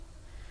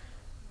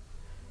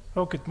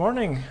Well, good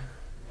morning.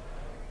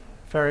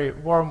 Very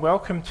warm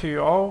welcome to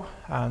you all.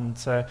 And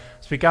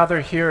as we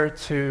gather here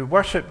to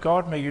worship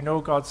God, may you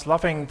know God's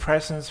loving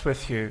presence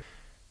with you.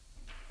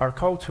 Our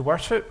call to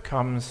worship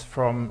comes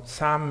from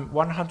Psalm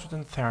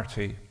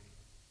 130.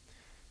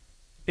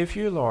 If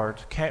you,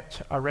 Lord,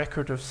 kept a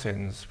record of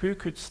sins, who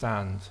could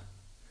stand?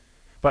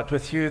 But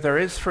with you there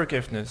is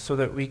forgiveness, so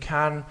that we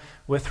can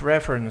with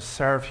reverence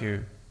serve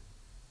you.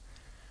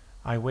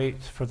 I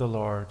wait for the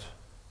Lord.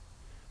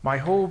 My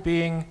whole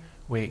being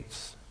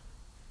waits,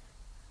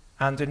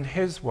 and in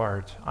his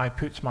word I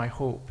put my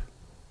hope.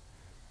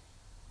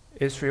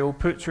 Israel,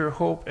 put your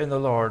hope in the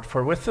Lord,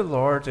 for with the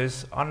Lord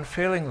is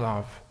unfailing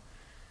love,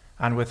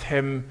 and with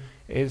him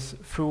is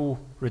full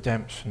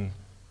redemption.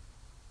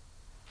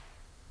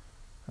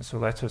 And so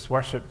let us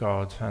worship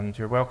God, and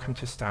you're welcome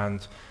to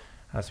stand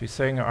as we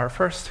sing our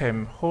first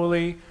hymn,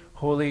 Holy,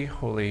 Holy,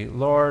 Holy,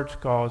 Lord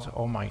God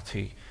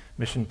Almighty,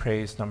 Mission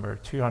Praise number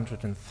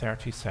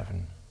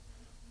 237.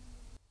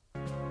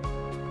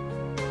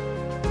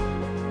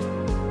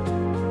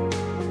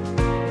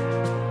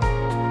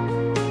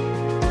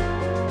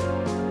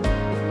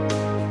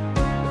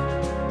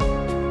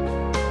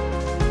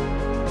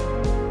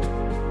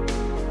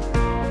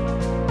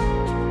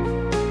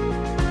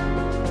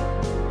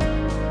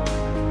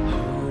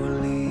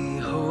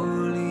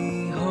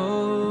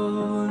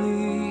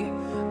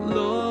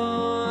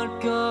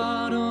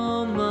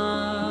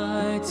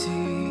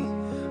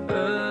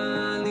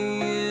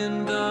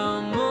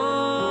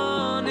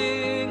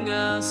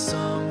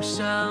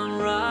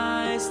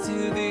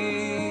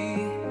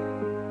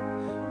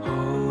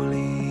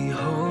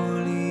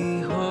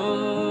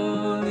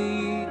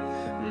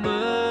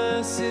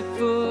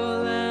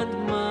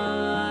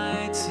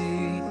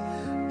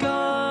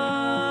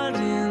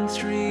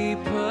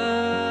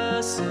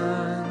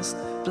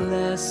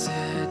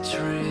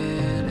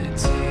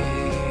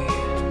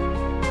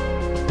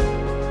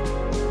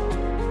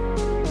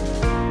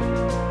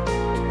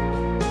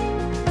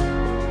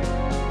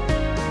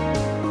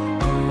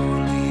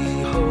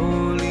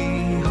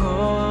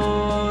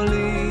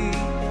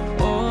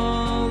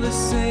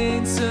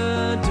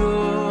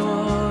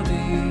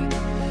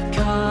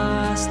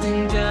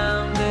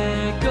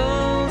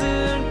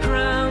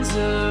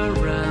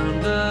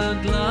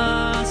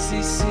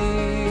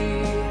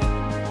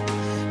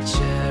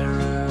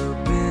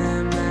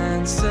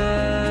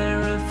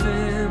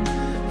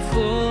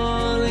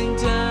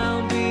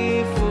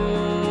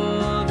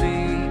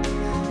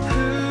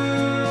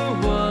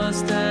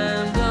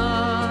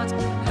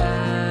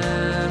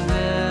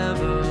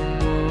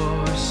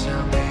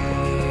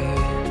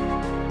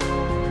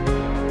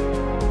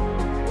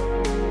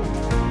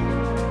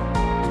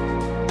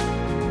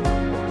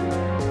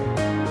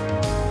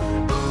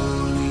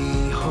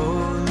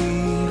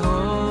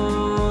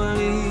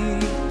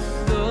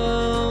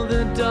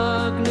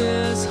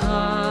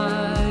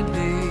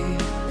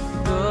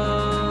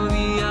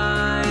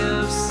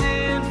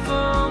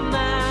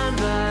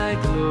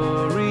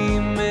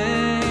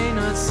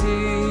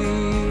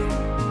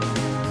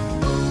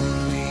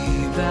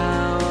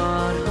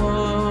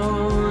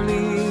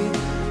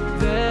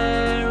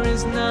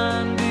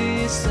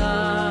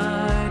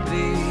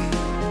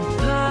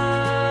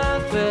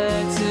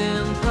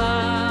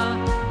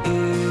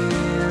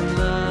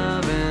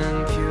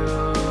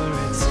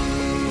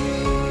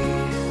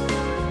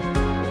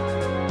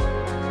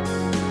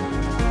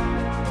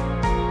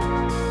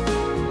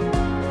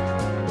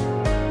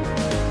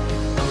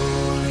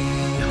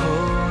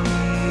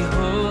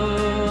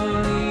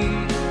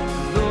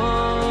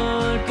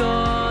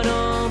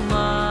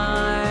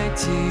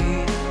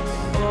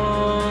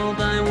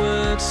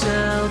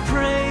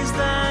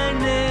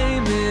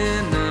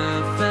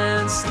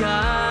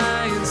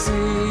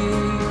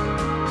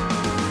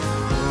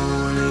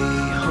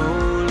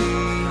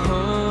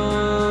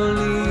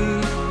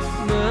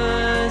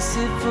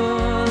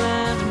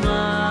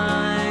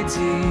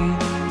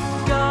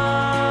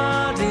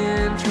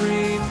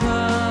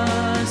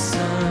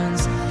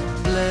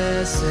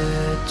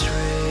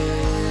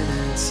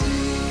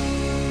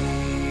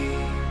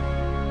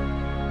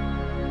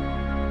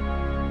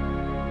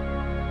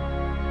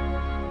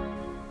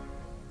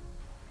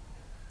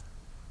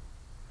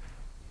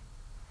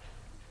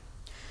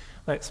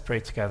 Let's pray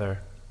together.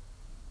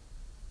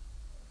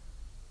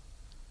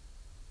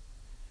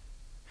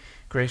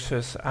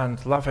 Gracious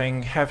and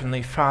loving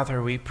Heavenly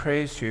Father, we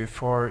praise you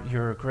for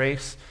your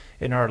grace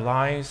in our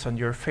lives and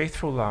your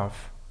faithful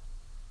love.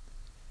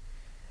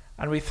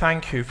 And we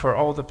thank you for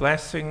all the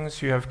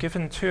blessings you have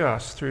given to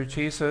us through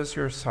Jesus,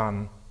 your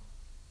Son.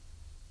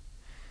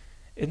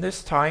 In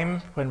this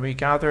time, when we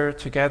gather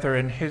together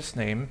in his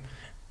name,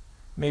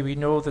 may we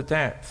know the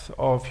depth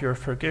of your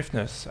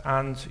forgiveness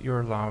and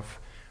your love,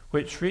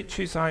 which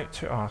reaches out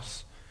to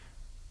us,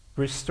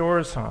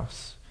 restores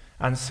us,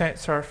 and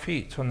sets our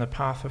feet on the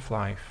path of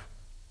life.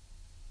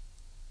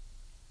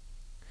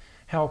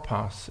 Help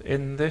us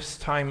in this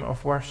time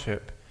of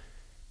worship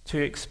to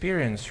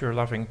experience your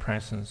loving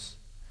presence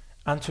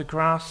and to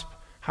grasp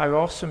how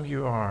awesome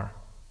you are,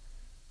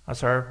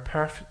 as our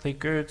perfectly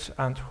good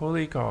and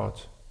holy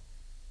God,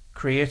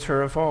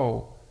 creator of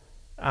all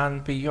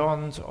and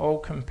beyond all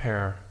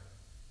compare.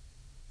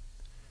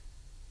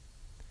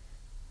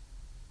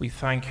 We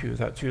thank you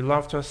that you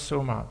loved us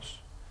so much,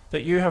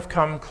 that you have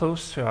come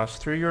close to us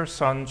through your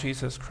Son,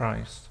 Jesus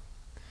Christ,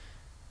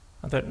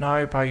 and that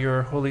now by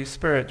your Holy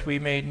Spirit we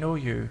may know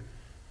you,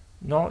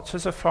 not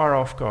as a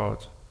far-off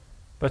God,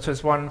 but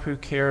as one who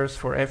cares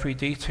for every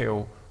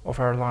detail of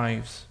our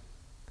lives,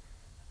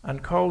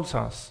 and calls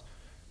us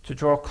to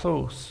draw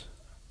close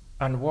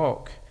and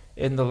walk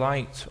in the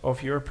light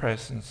of your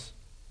presence.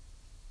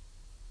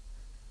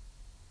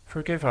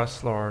 Forgive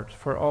us, Lord,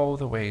 for all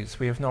the ways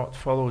we have not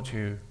followed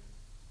you.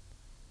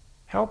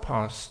 Help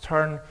us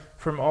turn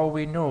from all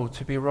we know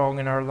to be wrong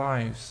in our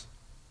lives.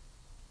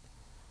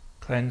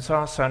 Cleanse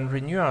us and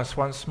renew us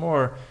once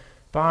more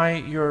by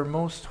your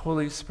most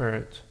Holy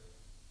Spirit,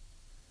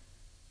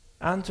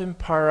 and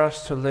empower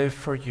us to live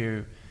for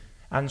you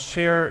and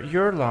share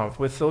your love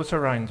with those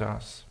around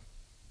us.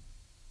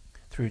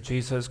 Through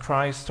Jesus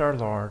Christ our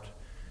Lord,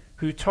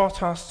 who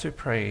taught us to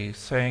pray,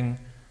 saying,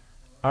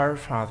 Our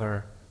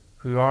Father,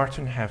 who art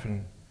in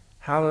heaven,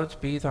 hallowed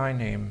be thy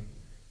name.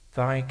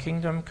 Thy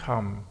kingdom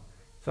come,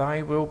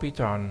 thy will be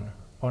done,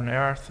 on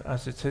earth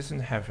as it is in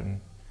heaven.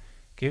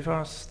 Give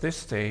us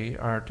this day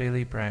our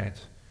daily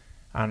bread,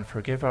 and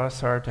forgive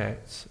us our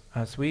debts,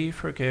 as we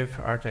forgive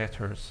our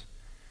debtors.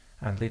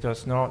 And lead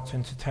us not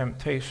into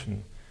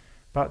temptation,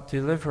 but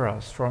deliver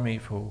us from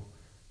evil.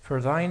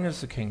 For thine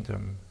is the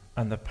kingdom,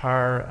 and the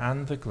power,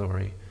 and the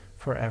glory,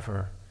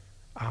 forever.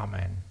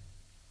 Amen.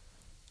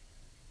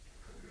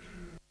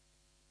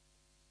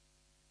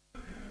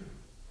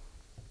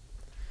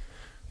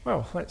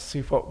 Well, let's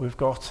see what we've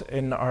got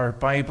in our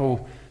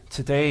Bible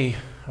today.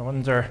 I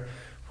wonder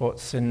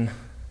what's in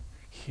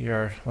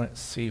here. Let's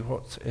see,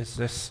 what is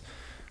this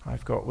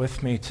I've got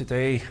with me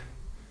today?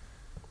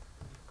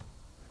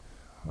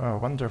 Well, I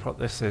wonder what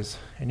this is.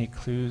 Any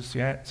clues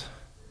yet?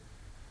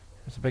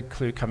 There's a big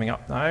clue coming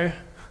up now.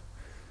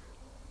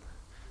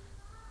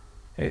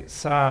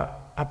 It's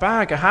a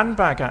bag, a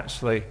handbag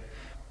actually.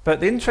 But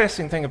the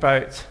interesting thing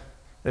about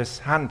this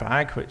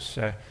handbag, which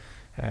I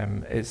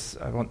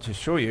want to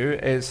show you,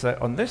 is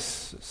that on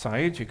this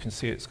side you can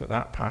see it's got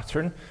that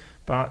pattern,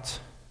 but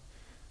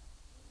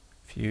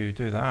if you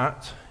do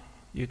that,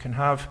 you can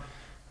have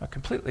a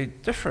completely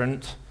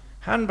different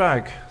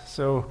handbag.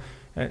 So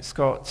it's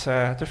got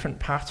a different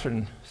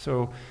pattern.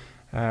 So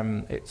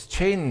it's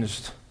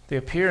changed the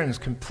appearance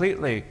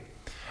completely.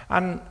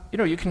 And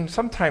you can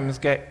sometimes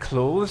get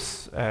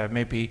clothes,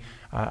 maybe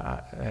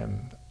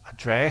a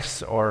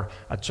dress or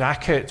a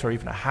jacket or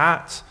even a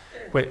hat,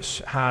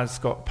 which has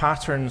got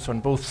patterns on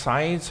both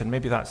sides, and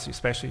maybe that's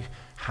especially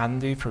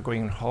handy for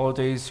going on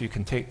holidays. You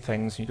can take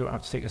things, you don't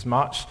have to take as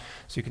much,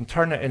 so you can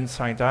turn it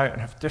inside out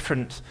and have a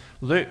different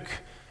look.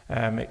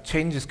 It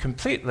changes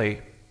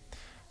completely.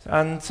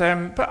 And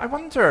but I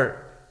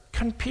wonder,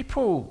 can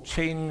people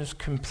change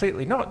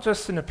completely? Not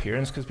just in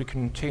appearance, because we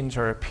can change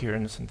our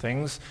appearance and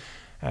things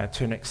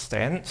to an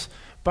extent,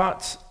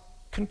 but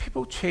can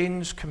people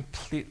change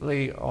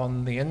completely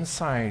on the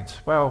inside?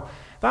 Well,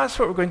 that's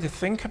what we're going to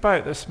think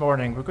about this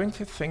morning. We're going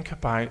to think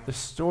about the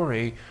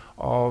story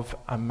of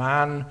a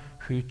man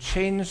who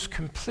changed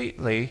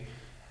completely,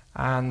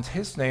 and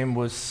his name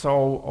was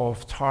Saul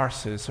of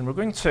Tarsus. And we're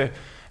going to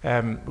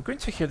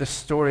hear the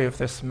story of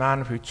this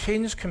man who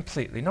changed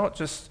completely,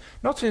 not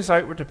in his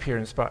outward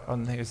appearance, but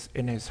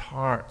in his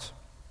heart.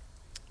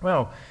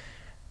 Well,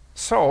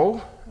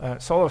 Saul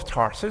of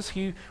Tarsus,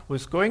 he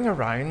was going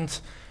around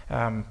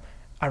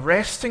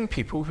arresting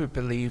people who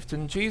believed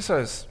in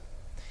Jesus.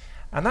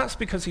 And that's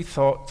because he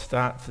thought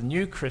that the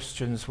new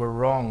Christians were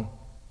wrong.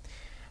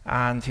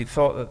 And he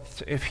thought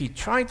that if he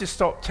tried to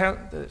stop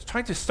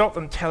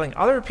them telling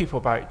other people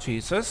about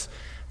Jesus,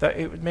 that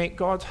it would make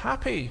God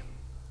happy.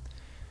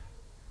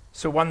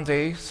 So one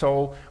day,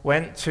 Saul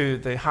went to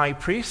the high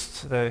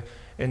priest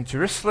in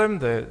Jerusalem,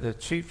 the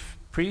chief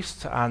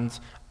priest, and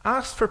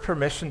asked for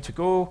permission to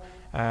go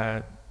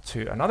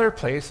to another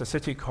place, a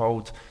city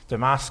called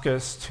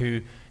Damascus,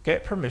 to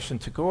get permission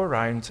to go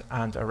around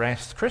and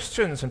arrest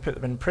Christians and put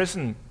them in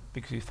prison,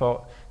 because he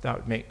thought that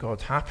would make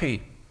God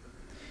happy.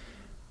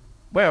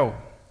 Well,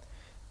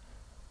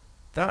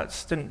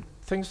 things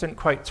didn't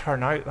quite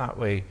turn out that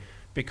way,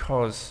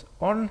 because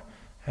on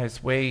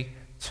his way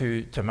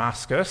to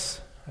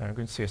Damascus, I'm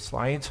going to see a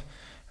slide,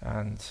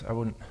 and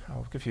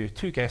I'll give you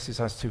two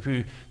guesses as to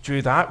who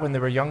drew that when they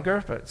were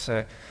younger, but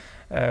so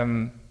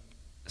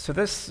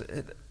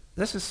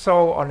this is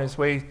Saul on his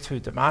way to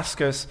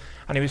Damascus,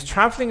 and he was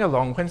traveling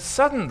along when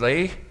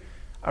suddenly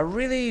a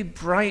really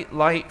bright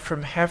light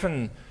from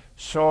heaven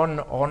shone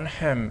on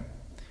him.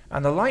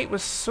 And the light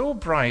was so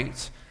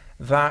bright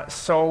that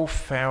Saul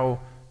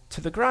fell to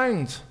the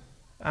ground.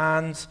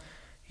 And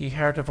he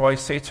heard a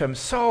voice say to him,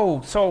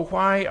 "Saul, Saul,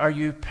 why are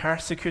you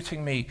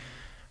persecuting me?"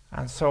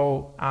 And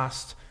Saul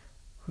asked,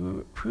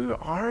 Who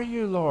are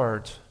you,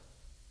 Lord?"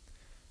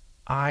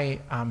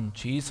 "I am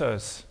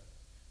Jesus.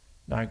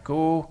 Now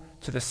go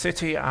to the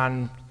city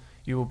and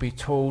you will be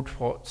told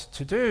what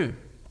to do."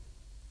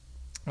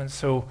 And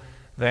so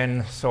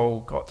then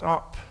Saul got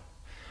up,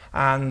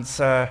 and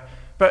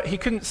but he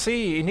couldn't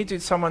see. He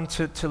needed someone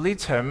to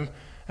lead him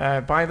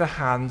by the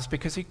hands,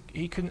 because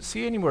he couldn't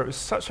see anymore. It was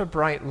such a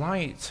bright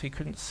light, he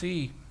couldn't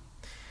see.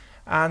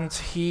 And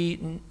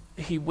he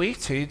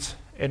waited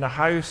in a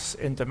house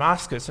in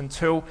Damascus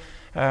until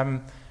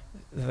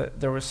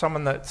there was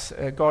someone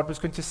that God was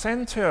going to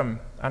send to him.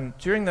 And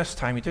during this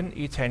time, he didn't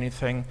eat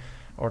anything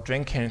or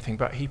drink anything,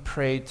 but he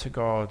prayed to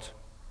God.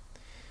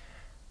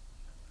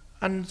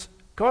 And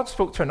God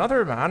spoke to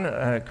another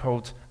man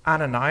called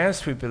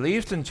Ananias, who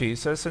believed in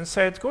Jesus, and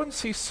said, "Go and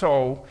see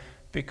Saul,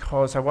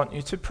 because I want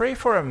you to pray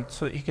for him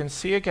so that he can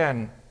see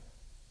again."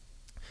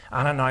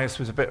 Ananias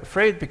was a bit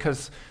afraid,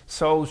 because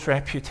Saul's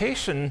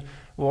reputation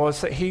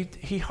was that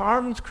he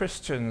harmed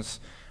Christians.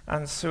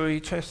 And so he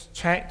just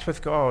checked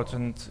with God,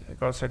 and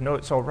God said, "No,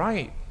 it's all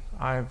right.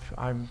 I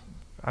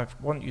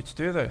want you to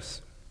do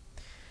this."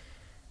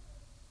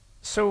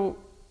 So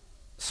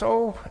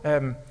Saul,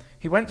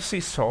 he went to see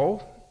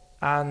Saul,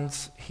 and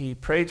he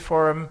prayed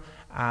for him,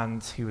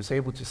 and he was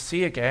able to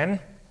see again.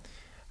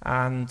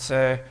 And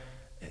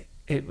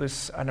it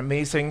was an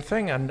amazing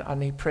thing,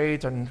 and he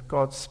prayed, and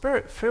God's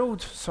Spirit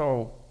filled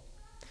Saul.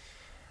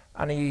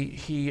 And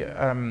he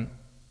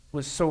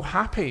was so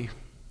happy,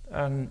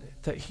 and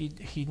that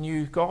he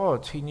knew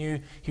God.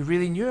 He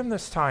really knew him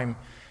this time,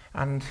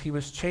 and he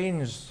was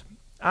changed.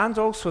 And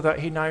also that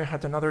he now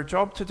had another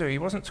job to do. He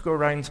wasn't to go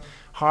around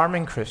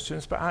harming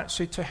Christians, but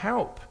actually to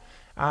help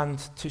and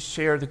to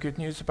share the good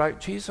news about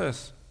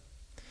Jesus.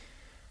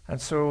 And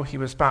so he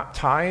was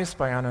baptized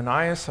by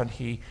Ananias, and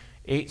he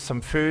ate some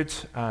food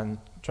and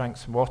drank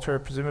some water,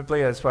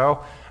 presumably, as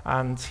well,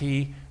 and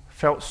he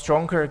felt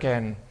stronger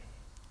again.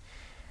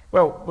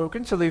 Well, we're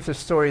going to leave the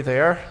story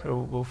there.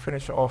 We'll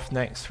finish it off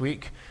next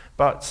week.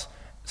 But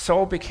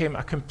Saul became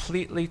a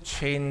completely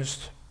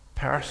changed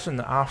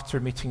person after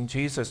meeting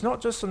Jesus,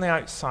 not just on the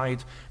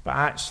outside, but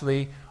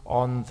actually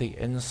on the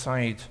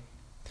inside.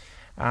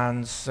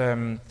 And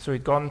so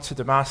he'd gone to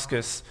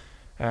Damascus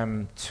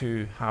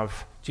to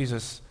have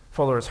Jesus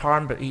followers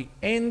harmed, but he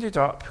ended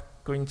up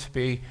going to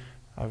be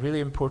a really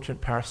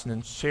important person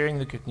in sharing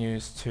the good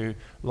news to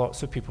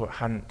lots of people that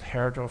hadn't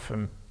heard of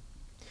him.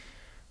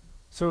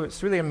 So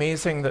it's really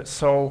amazing that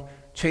Saul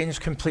changed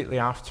completely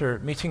after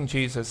meeting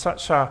Jesus.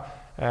 Such a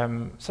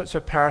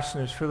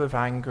person who's full of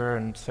anger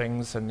and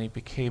things, and he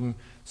became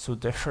so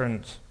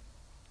different.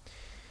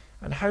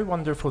 And how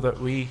wonderful that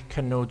we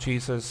can know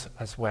Jesus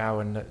as well,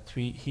 and that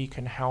he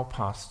can help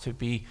us to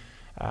be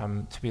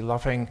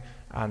loving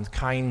and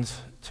kind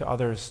to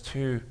others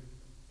too.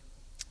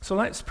 So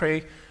let's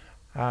pray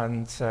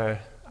and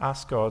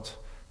ask God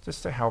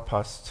just to help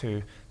us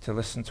to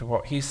listen to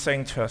what he's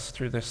saying to us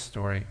through this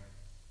story.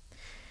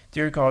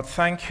 Dear God,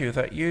 thank you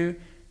that you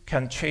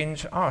can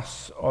change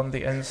us on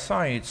the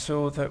inside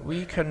so that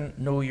we can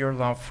know your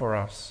love for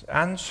us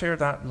and share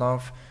that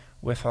love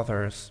with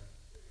others.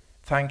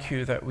 Thank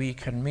you that we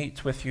can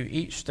meet with you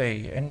each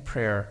day in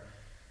prayer,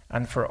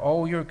 and for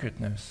all your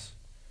goodness.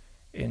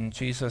 In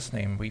Jesus'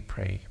 name we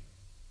pray.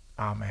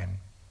 Amen.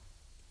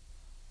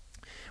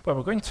 Well,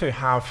 we're going to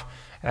have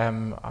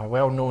a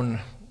well-known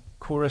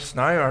chorus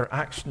now. Our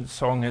action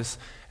song is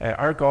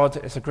Our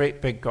God is a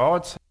Great Big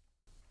God.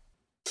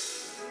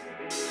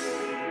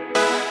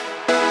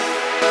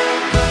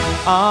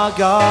 Our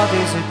God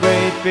is a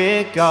great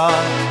big God.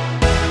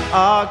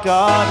 Our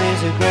God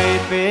is a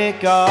great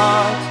big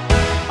God.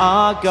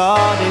 Our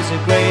God is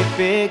a great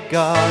big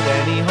God,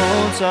 and he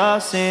holds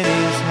us in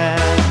his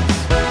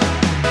hands.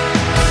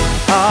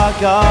 Our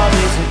God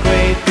is a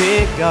great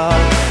big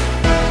God.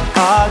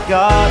 Our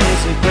God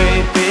is a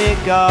great big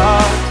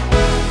God.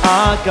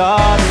 Our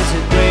God is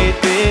a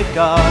great big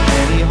God,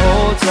 and he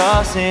holds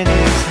us in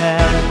his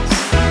hands.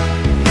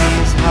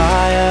 He's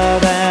higher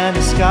than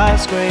a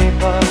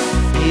skyscraper.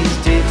 He's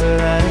deeper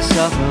than a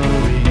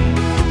submarine.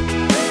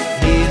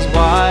 He's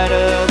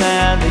wider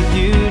than the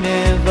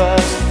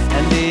universe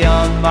and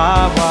beyond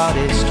my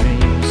wildest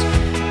dreams.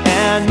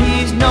 And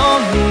he's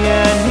known me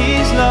and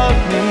he's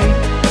loved me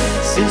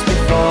since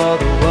before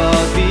the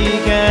world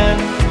began.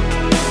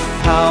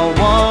 How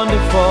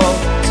wonderful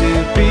to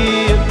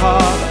be a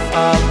part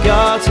of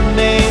God's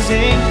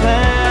amazing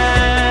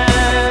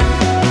plan.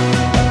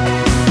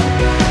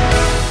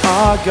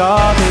 Our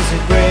God is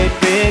a great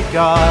big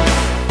God.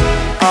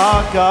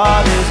 Our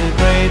God is a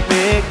great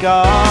big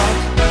God.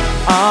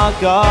 Our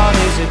God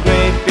is a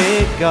great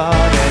big God,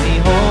 and he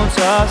holds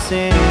us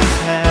in his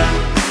hand.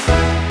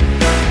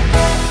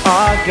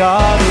 Our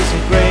God is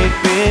a great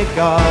big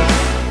God.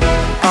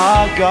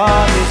 Our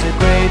God is a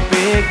great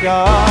big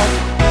God.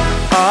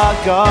 Our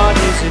God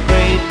is a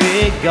great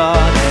big God,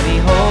 and he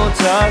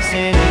holds us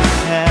in his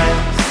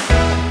hands.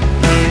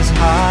 He's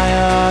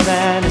higher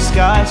than a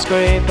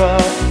skyscraper.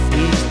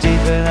 He's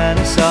deeper than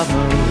a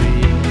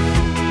submarine.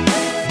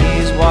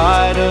 He's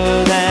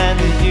wider than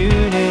the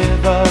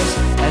universe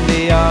and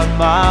beyond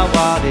my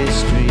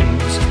wildest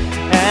dreams.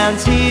 And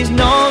he's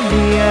known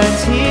me and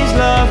he's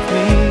loved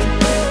me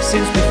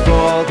since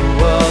before the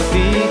world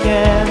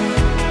began.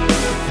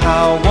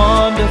 How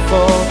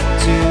wonderful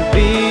to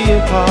be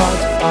a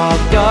part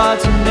of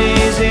God's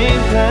amazing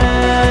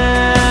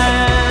plan.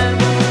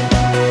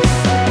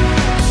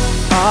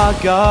 Our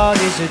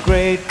God is a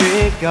great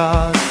big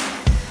God.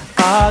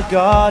 Our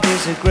God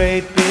is a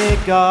great big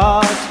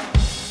God.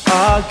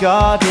 Our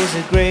God is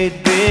a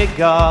great big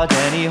God,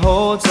 and He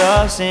holds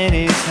us in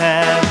His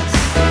hands.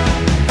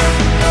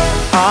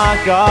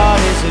 Our God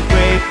is a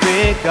great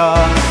big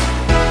God.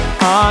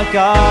 Our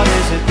God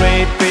is a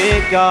great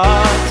big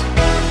God.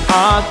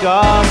 Our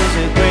God is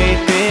a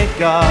great big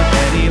God,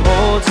 and He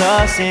holds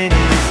us in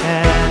His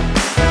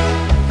hands.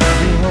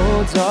 He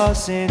holds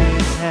us in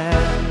His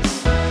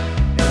hands.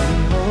 And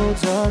He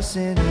holds us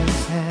in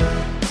His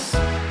hands.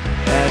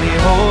 And He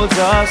holds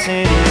us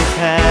in His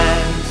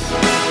hands.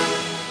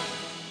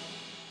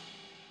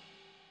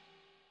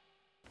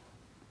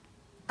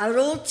 Our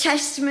Old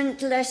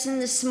Testament lesson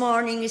this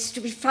morning is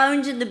to be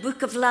found in the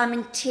book of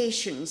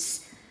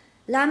Lamentations.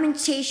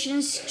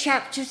 Lamentations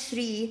chapter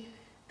 3,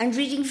 and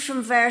reading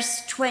from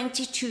verse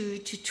 22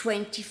 to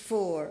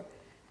 24.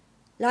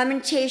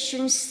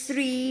 Lamentations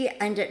 3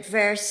 and at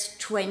verse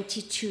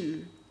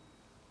 22.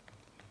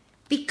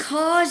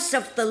 Because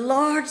of the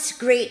Lord's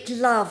great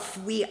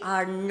love, we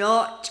are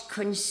not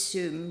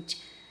consumed,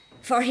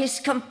 for His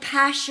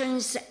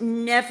compassions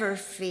never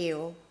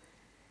fail.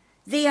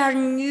 They are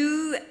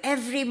new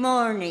every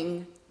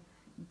morning.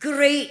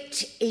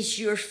 Great is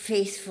your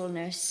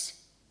faithfulness.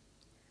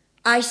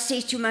 I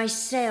say to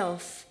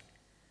myself,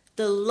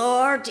 the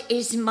Lord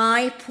is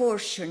my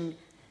portion,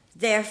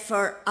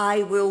 therefore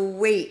I will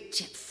wait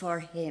for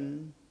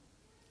Him.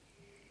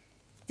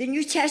 The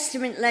New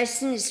Testament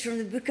lesson is from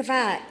the book of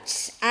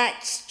Acts,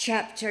 Acts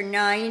chapter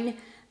 9,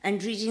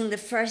 and reading the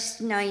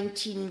first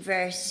 19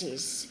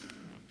 verses.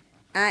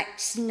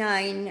 Acts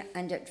 9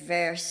 and at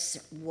verse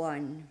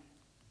 1.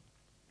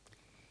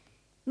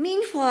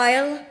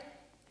 Meanwhile,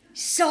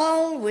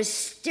 Saul was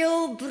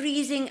still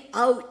breathing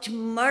out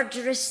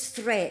murderous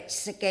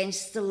threats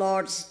against the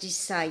Lord's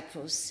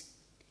disciples.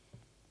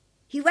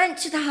 He went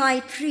to the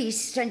high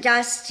priest and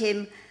asked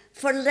him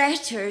for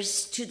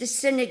letters to the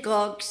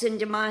synagogues in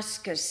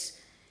Damascus,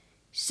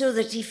 so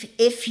that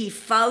if he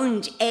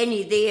found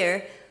any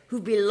there who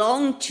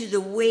belonged to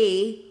the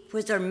way,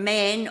 whether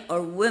men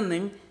or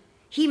women,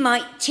 he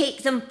might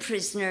take them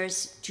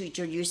prisoners to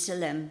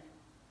Jerusalem.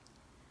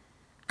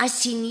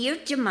 As he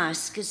neared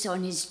Damascus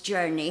on his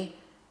journey,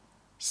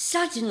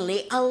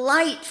 suddenly a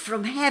light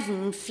from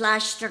heaven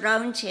flashed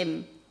around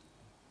him.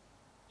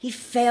 He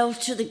fell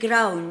to the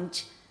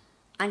ground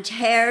and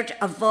heard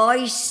a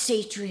voice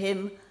say to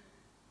him,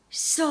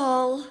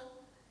 "Saul,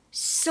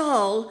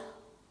 Saul,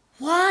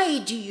 why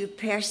do you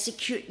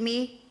persecute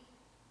me?"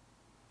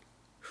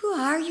 "Who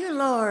are you,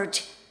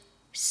 Lord?"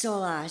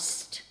 Saul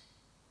asked.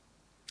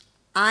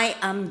 "I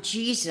am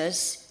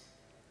Jesus,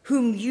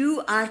 whom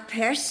you are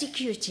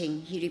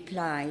persecuting," he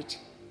replied.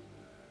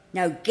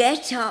 "Now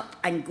get up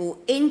and go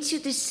into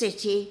the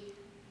city,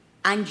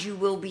 and you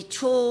will be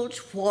told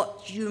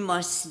what you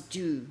must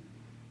do."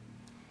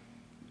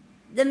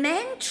 The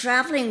men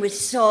traveling with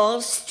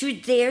Saul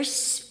stood there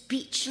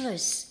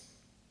speechless.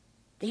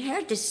 They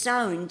heard the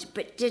sound,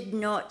 but did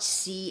not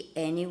see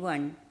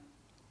anyone.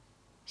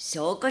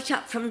 Saul got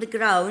up from the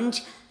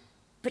ground,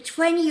 but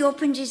when he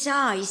opened his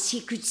eyes,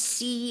 he could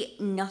see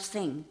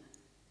nothing.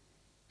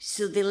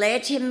 So they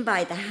led him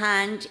by the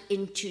hand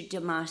into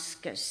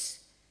Damascus.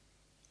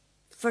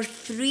 For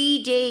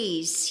 3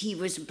 days he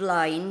was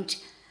blind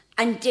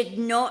and did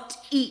not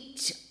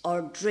eat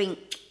or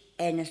drink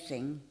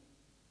anything.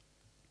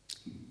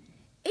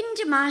 In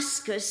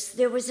Damascus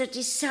there was a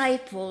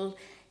disciple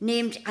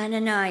named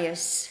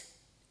Ananias.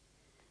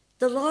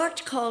 The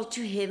Lord called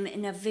to him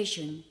in a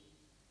vision,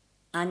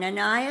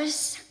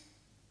 "Ananias?"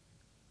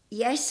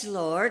 "Yes,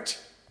 Lord,"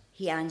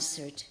 he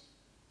answered.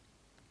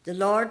 The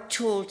Lord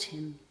told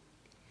him,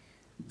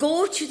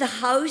 "Go to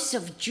the house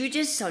of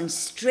Judas on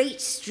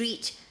Straight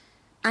Street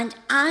and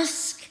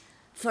ask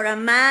for a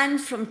man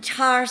from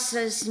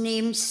Tarsus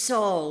named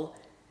Saul,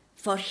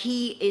 for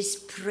he is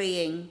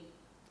praying.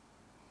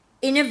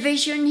 In a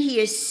vision he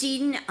has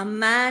seen a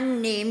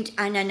man named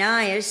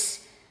Ananias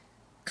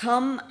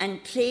come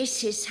and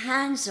place his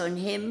hands on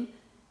him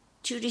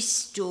to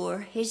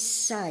restore his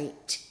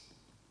sight."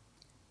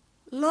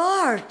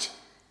 "Lord,"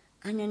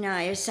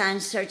 Ananias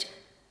answered,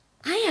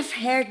 "I have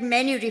heard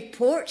many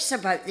reports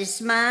about this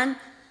man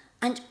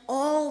and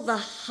all the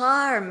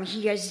harm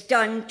he has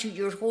done to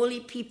your holy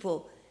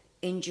people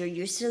in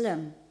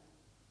Jerusalem.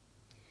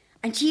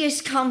 And he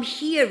has come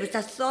here with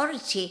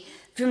authority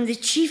from the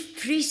chief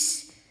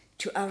priests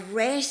to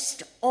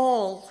arrest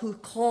all who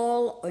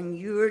call on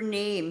your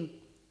name."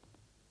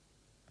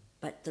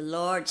 But the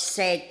Lord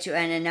said to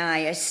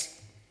Ananias,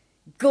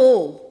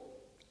 "Go,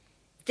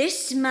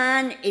 this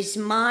man is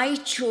my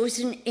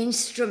chosen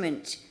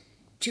instrument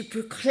to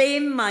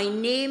proclaim my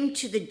name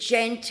to the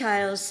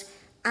Gentiles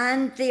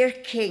and their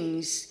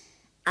kings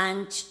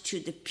and to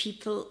the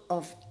people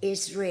of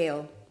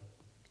Israel.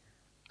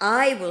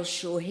 I will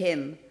show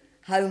him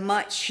how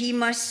much he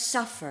must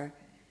suffer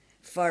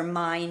for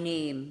my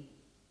name."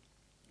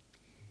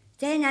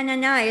 Then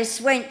Ananias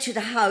went to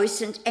the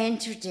house and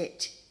entered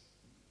it.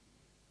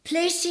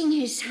 Placing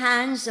his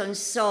hands on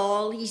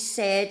Saul, he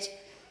said,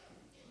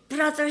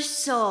 "Brother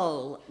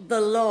Saul,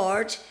 the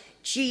Lord,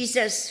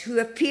 Jesus, who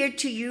appeared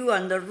to you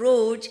on the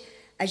road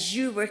as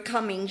you were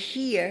coming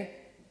here,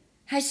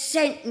 has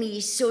sent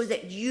me so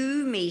that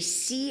you may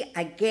see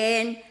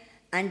again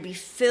and be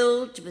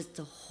filled with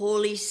the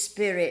Holy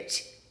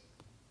Spirit."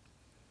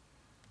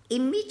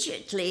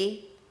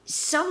 Immediately,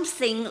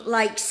 something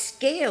like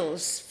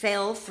scales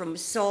fell from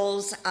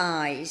Saul's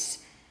eyes,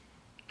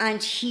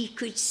 and he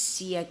could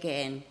see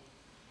again.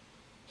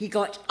 He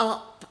got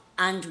up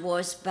and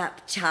was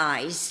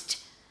baptized,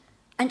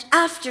 and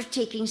after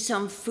taking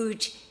some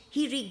food,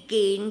 he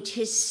regained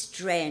his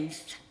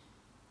strength.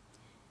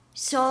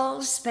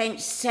 Saul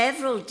spent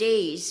several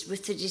days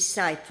with the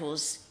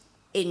disciples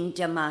in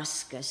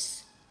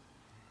Damascus.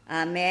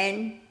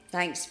 Amen.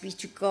 Thanks be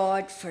to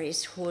God for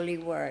his holy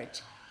word.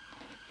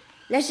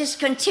 Let us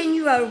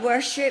continue our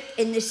worship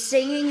in the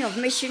singing of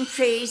Mission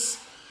Praise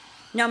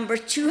number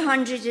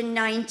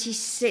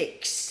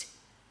 296,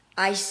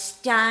 "I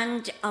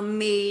Stand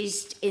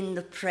Amazed in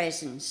the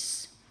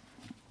Presence."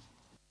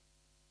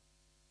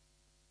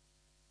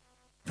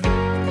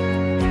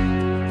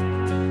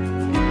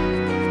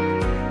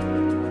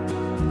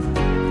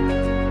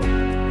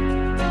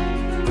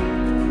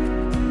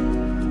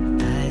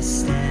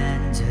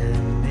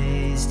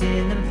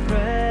 In the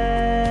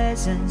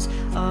presence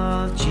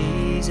of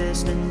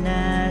Jesus the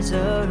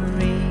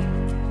Nazarene,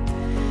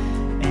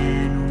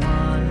 and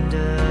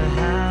wonder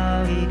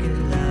how he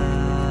could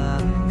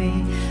love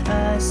me,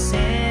 a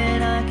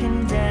sinner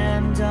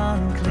condemned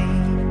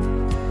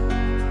unclean.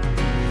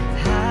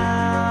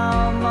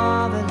 How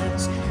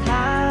marvelous,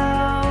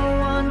 how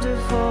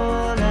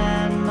wonderful,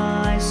 and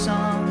my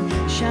song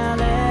shall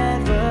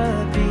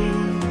ever be.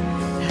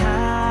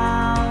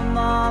 How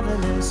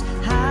marvelous,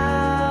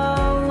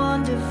 how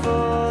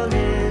wonderful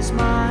is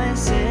my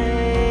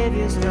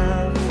Savior's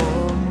love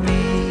for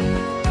me.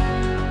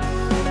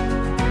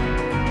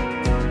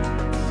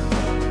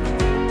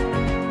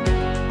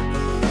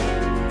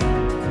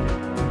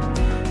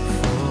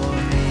 For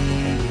me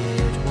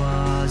it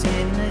was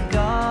in the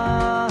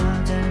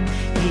garden,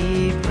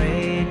 he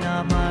prayed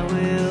not my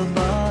will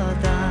but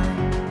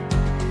thine.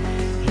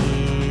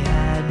 He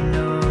had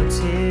no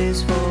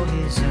tears for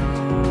his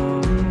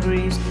own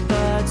griefs,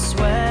 but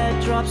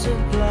sweat drops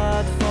of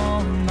blood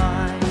for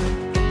mine.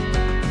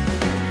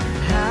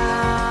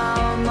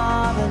 How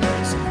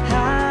marvelous,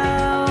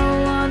 how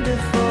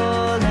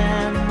wonderful,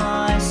 and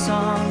my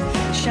song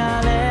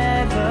shall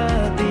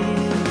ever be.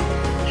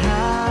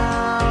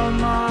 How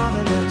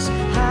marvelous,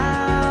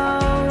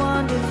 how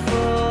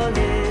wonderful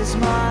is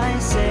my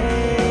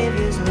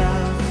Savior's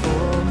love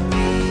for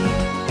me.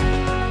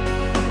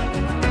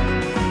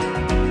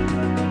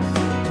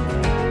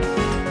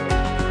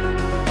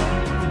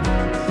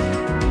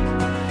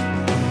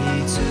 He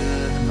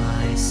took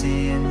my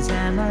sins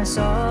and my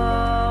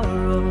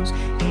sorrows,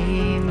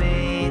 he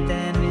made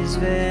them his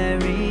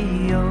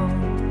very own.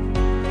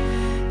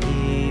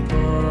 He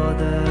bore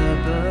the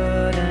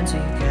burden to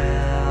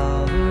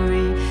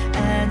Calvary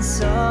and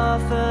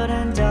suffered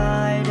and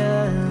died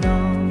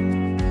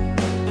alone.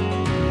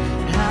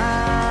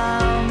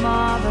 How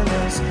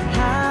marvelous,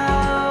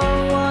 how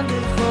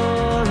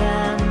wonderful,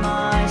 and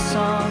my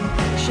song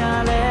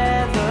shall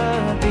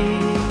ever be.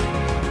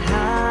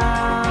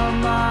 How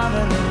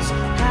marvelous,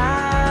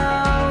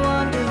 how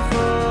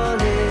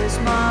wonderful is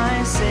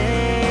my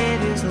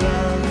Savior's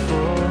love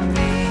for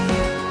me.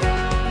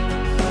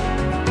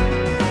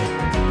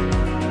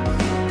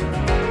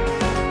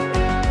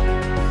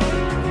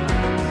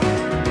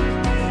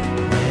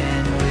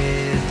 When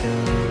with the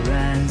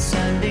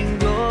ransomed in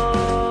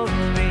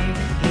glory,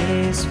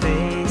 his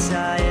face I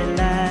at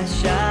last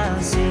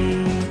shall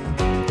see,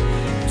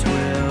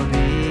 'twill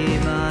be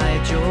my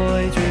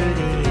joy through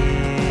the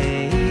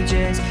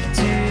ages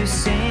to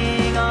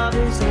sing of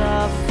his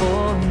love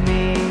for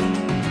me.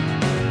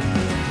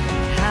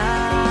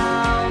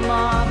 How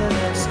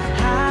marvelous,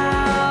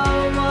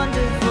 how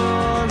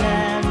wonderful,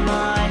 and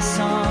my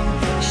song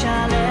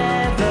shall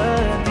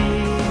ever be.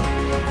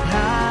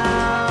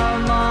 How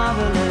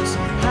marvelous,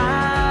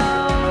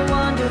 how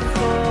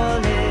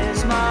wonderful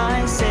is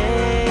my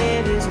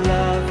Savior's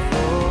love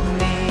for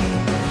me.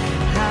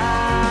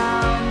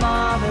 How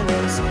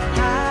marvelous,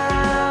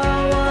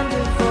 how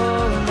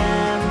wonderful,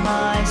 and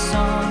my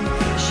song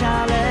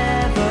shall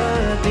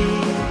ever be.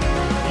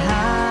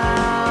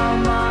 How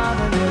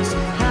marvelous,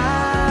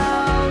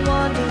 how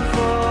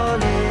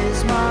wonderful is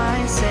my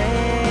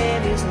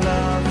Savior's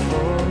love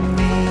for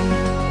me.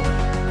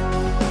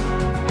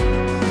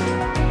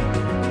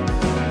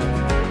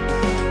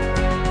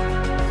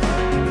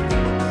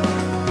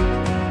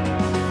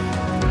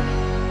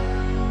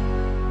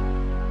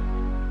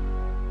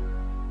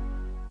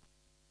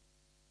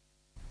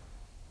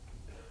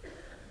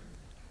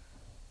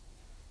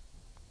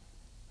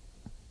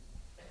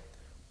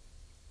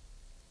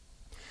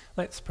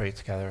 Let's pray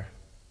together.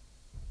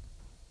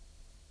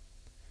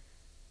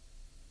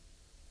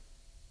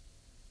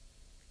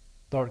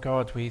 Lord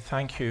God, we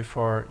thank you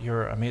for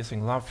your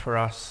amazing love for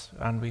us,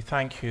 and we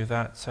thank you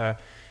that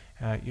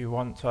You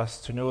want us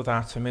to know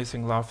that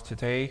amazing love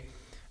today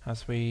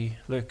as we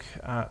look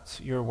at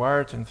your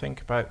word and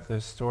think about the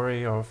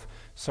story of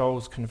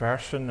Saul's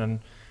conversion.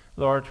 And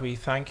Lord, we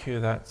thank you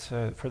that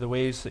for the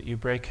ways that you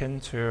break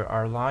into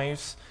our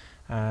lives,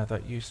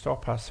 that you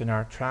stop us in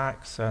our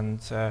tracks, and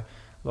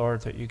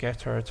Lord, that you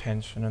get our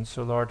attention. And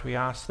so, Lord, we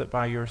ask that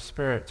by your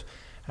Spirit,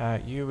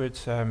 you would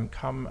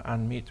come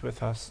and meet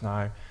with us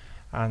now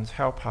and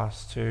help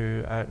us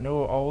to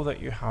know all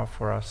that you have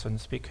for us and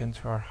speak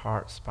into our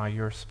hearts by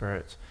your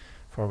Spirit,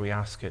 for we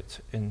ask it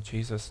in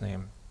Jesus'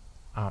 name.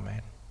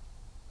 Amen.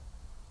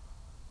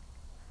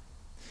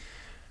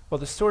 Well,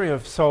 the story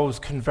of Saul's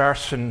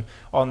conversion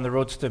on the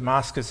road to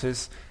Damascus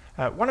is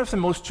one of the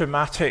most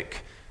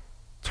dramatic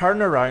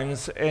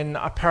turnarounds in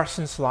a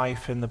person's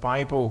life in the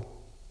Bible.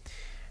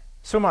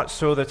 So much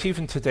so that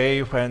even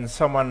today, when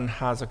someone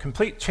has a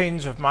complete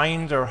change of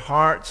mind or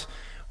heart,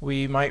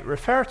 we might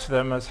refer to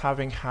them as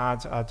having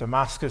had a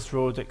Damascus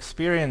Road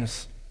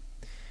experience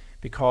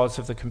because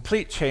of the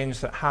complete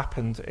change that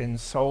happened in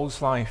Saul's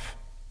life.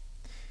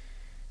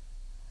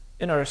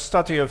 In our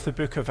study of the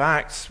book of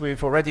Acts,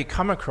 we've already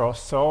come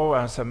across Saul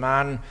as a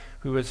man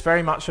who was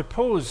very much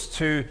opposed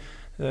to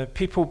the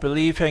people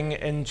believing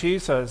in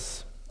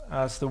Jesus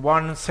as the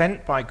one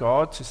sent by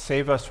God to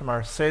save us from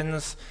our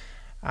sins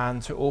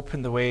and to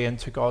open the way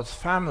into God's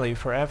family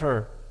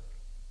forever.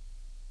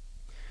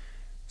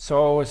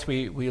 Saul, as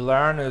we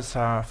learn, is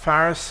a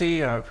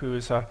Pharisee who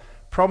is a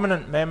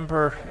prominent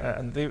member,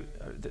 and the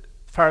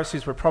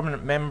Pharisees were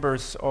prominent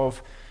members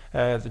of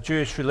the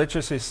Jewish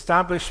religious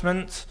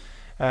establishment,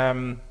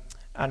 and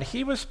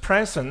he was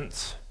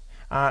present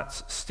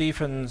at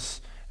Stephen's,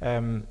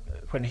 when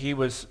he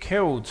was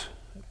killed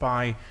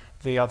by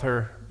the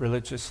other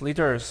religious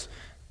leaders.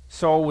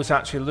 Saul was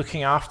actually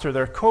looking after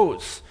their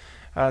coats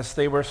as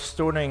they were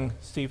stoning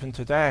Stephen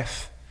to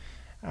death.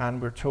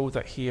 And we're told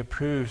that he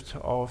approved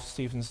of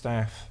Stephen's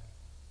death.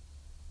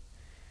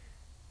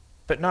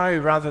 But now,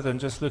 rather than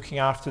just looking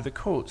after the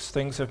coats,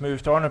 things have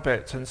moved on a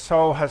bit, and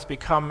Saul has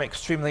become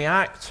extremely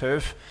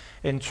active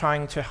in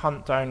trying to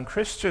hunt down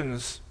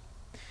Christians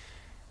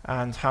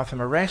and have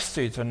them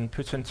arrested and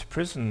put into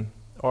prison,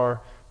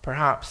 or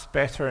perhaps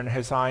better in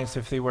his eyes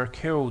if they were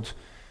killed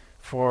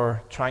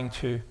for trying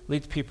to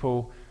lead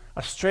people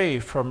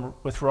astray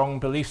with wrong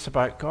beliefs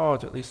about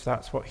God. At least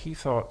that's what he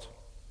thought.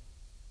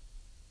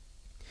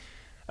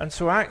 And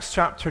so Acts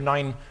chapter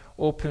 9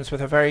 opens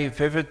with a very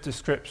vivid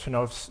description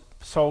of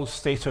Saul's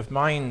state of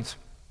mind.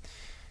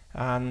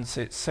 And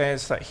it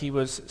says that he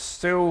was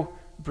still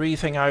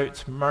breathing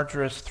out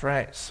murderous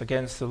threats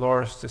against the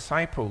Lord's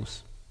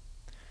disciples.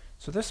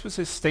 So this was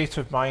his state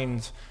of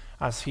mind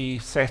as he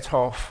set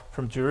off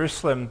from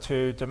Jerusalem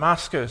to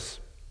Damascus.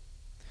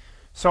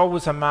 Saul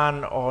was a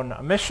man on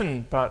a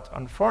mission, but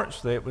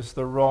unfortunately it was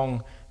the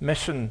wrong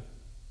mission.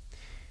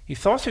 He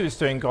thought he was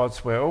doing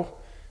God's will,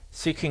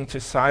 seeking to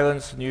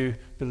silence new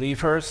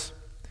believers,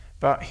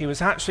 but he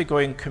was actually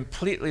going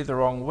completely the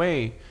wrong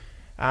way.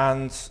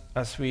 And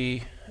as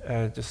we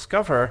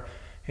discover,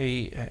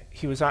 he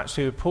was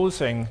actually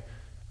opposing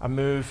a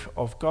move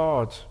of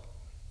God.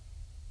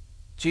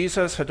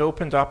 Jesus had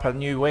opened up a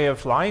new way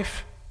of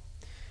life,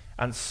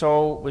 and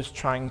Saul was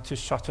trying to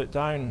shut it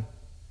down.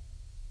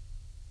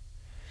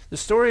 The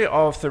story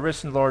of the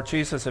risen Lord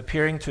Jesus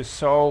appearing to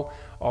Saul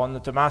on the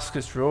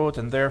Damascus Road,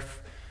 and there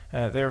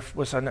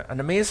was an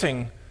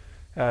amazing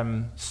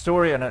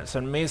story, and it's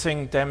an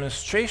amazing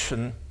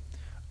demonstration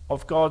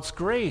of God's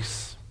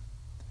grace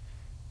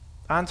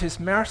and his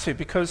mercy,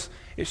 because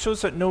it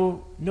shows that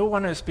no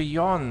one is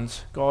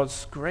beyond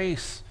God's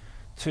grace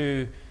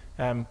to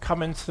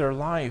come into their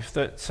life,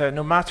 that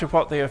no matter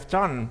what they have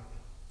done,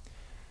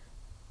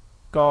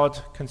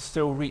 God can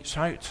still reach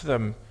out to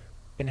them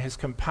in his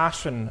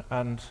compassion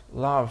and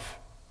love.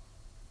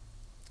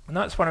 And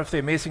that's one of the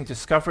amazing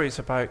discoveries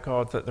about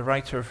God that the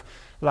writer of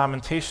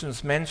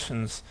Lamentations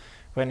mentions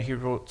when he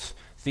wrote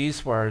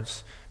these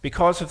words: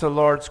 "Because of the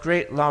Lord's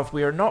great love,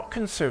 we are not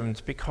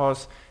consumed,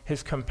 because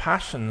his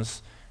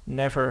compassions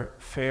never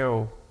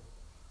fail."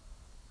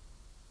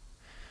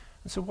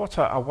 And so what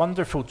a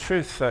wonderful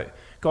truth, that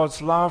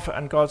God's love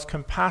and God's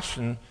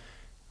compassion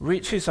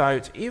reaches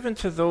out even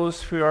to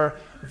those who are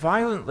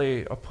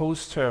violently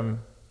opposed to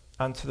him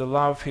and to the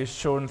love he has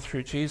shown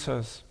through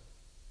Jesus.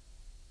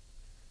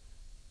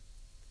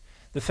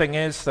 The thing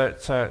is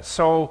that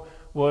Saul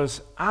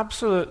was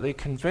absolutely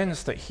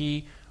convinced that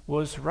he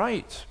was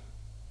right.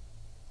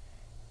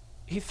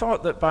 He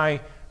thought that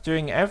by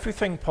doing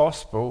everything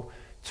possible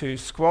to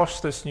squash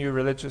this new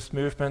religious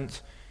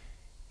movement,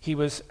 he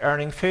was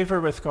earning favor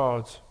with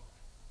God.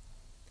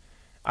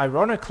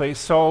 Ironically,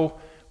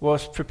 Saul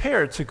was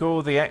prepared to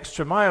go the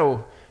extra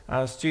mile,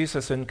 as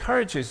Jesus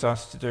encourages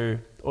us to do,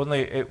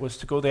 only it was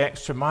to go the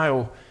extra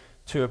mile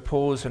to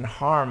oppose and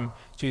harm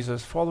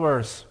Jesus'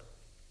 followers.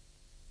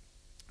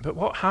 But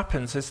what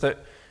happens is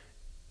that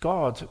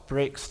God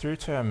breaks through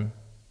to him,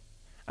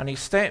 and he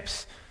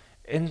stops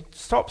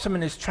him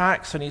in his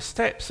tracks, and he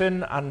steps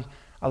in, and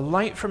a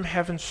light from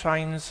heaven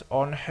shines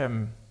on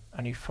him,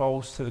 and he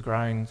falls to the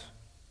ground.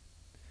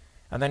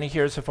 And then he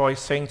hears a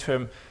voice saying to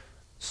him,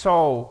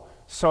 Saul,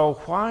 Saul,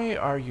 why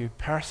are you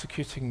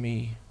persecuting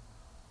me?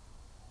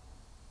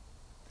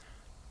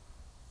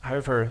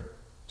 However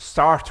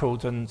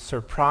startled and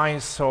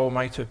surprised Saul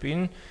might have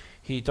been,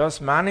 he does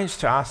manage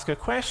to ask a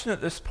question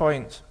at this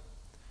point.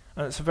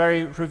 And it's a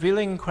very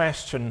revealing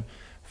question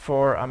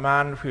for a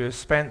man who has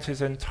spent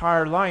his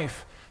entire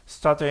life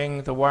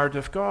studying the Word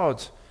of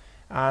God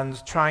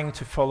and trying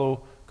to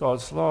follow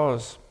God's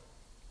laws.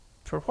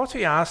 For what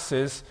he asks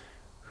is,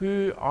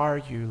 "Who are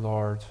you,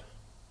 Lord?"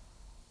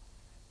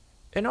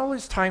 In all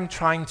his time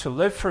trying to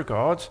live for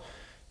God,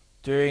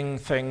 doing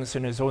things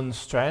in his own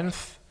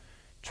strength,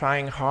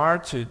 trying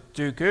hard to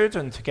do good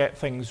and to get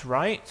things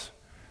right,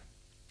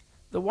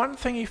 the one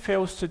thing he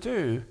fails to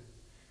do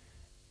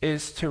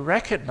is to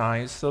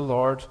recognize the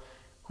Lord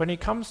when he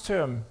comes to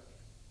him.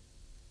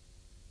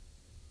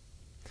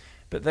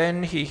 But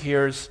then he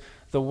hears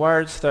the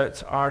words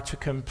that are to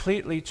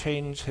completely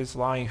change his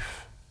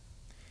life.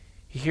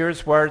 He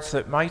hears words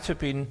that might have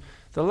been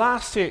the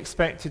last he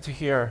expected to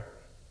hear,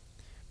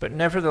 but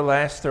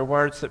nevertheless they're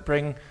words that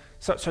bring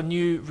such a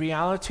new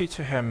reality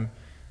to him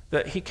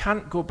that he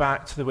can't go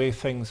back to the way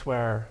things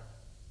were.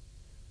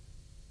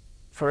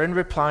 For in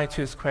reply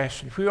to his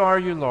question, "Who are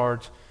you,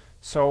 Lord?"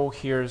 Saul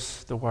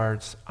hears the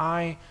words,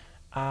 "I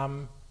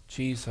am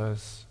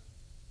Jesus,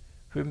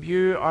 whom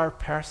you are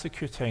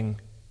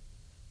persecuting."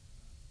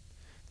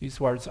 These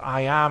words,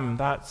 "I am,"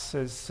 that's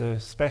his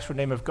special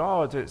name of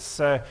God. It's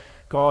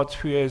God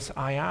who is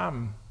I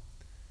am.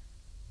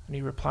 And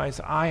he replies,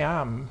 "I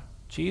am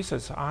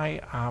Jesus. I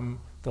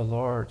am the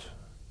Lord,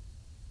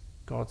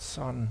 God's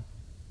Son,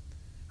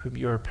 whom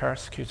you are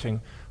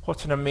persecuting."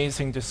 What an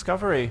amazing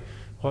discovery.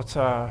 What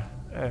a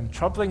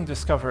troubling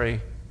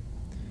discovery.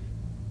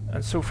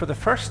 And so for the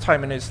first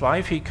time in his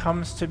life, he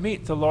comes to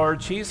meet the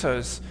Lord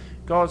Jesus,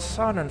 God's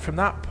Son. And from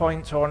that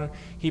point on,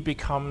 he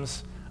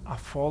becomes a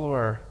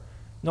follower,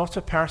 not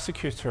a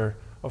persecutor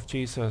of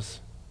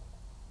Jesus.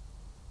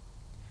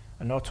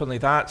 And not only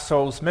that,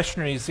 Saul's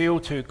missionary zeal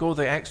to go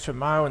the extra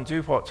mile and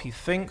do what he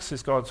thinks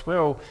is God's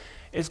will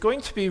is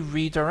going to be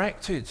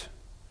redirected.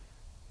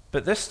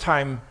 But this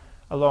time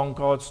along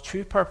God's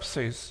true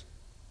purposes.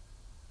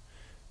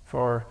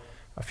 For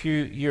a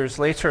few years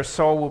later,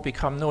 Saul will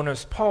become known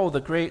as Paul, the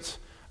great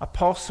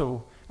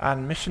apostle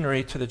and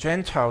missionary to the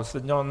Gentiles,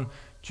 the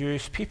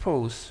non-Jewish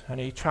peoples, and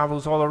he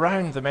travels all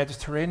around the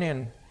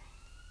Mediterranean.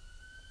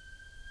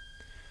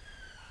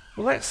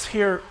 Well, let's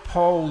hear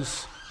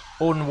Paul's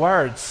own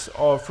words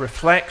of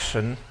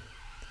reflection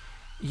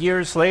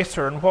years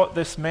later on what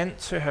this meant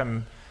to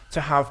him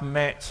to have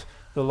met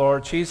the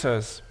Lord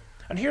Jesus.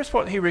 And here's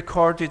what he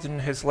recorded in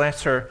his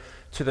letter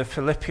to the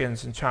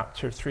Philippians in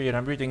chapter 3, and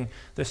I'm reading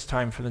this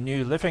time from the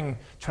New Living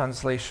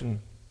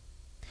Translation.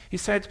 He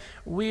said,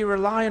 "We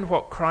rely on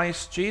what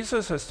Christ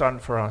Jesus has done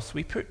for us.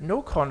 We put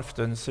no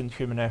confidence in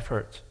human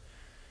effort.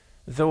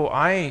 Though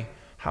I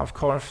have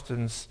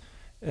confidence,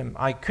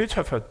 I could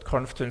have had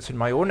confidence in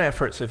my own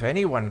efforts if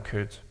anyone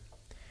could.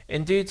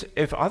 Indeed,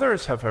 if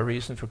others have a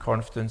reason for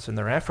confidence in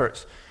their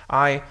efforts,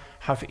 I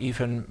have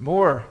even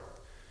more."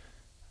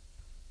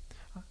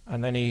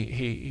 And then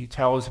he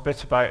tells a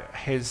bit about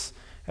his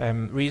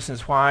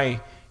reasons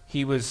why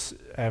he was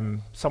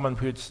someone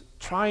who had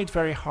tried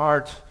very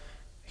hard,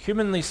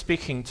 humanly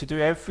speaking, to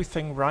do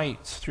everything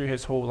right through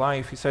his whole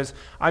life. He says,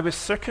 "I was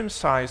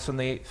circumcised on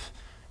the 8th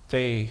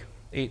day,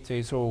 8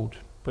 days old,"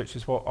 which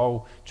is what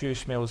all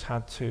Jewish males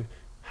had to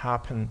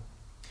happen.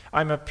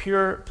 "I'm a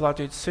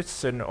pure-blooded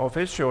citizen of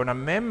Israel and a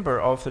member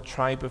of the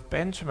tribe of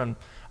Benjamin,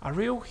 a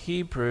real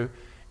Hebrew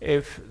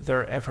if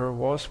there ever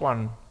was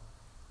one.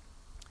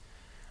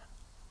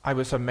 I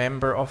was a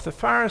member of the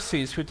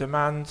Pharisees who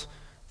demand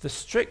the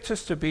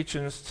strictest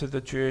obedience to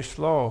the Jewish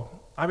law.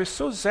 I was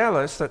so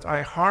zealous that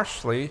I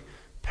harshly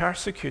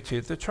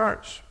persecuted the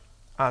church.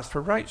 As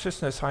for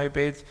righteousness, I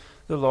obeyed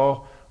the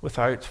law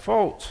without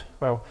fault."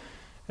 Well,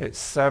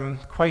 it's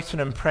quite an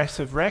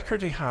impressive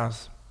record he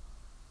has.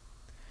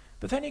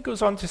 But then he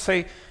goes on to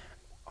say,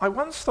 "I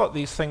once thought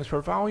these things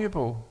were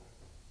valuable,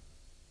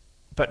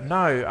 but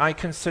now I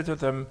consider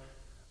them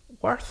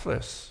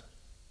worthless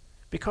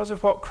because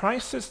of what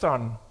Christ has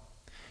done.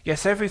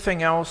 Yes,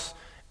 everything else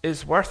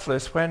is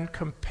worthless when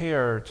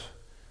compared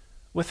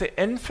with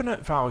the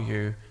infinite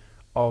value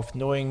of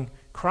knowing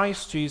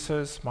Christ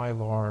Jesus, my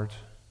Lord.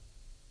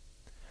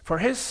 For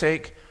his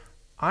sake,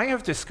 I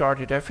have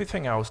discarded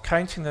everything else,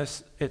 counting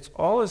it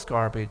all as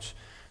garbage,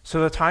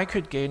 so that I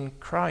could gain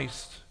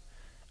Christ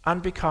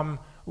and become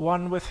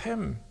one with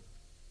him.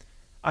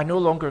 I no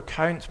longer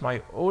count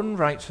my own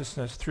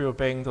righteousness through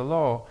obeying the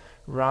law.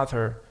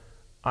 Rather,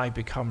 I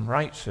become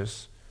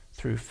righteous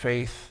through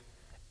faith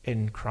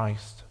in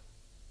Christ."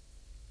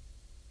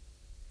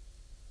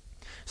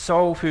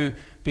 Saul, who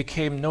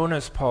became known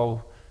as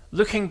Paul,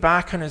 looking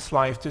back on his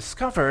life,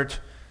 discovered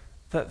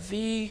that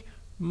the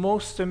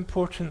most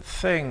important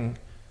thing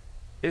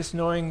is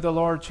knowing the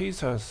Lord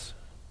Jesus,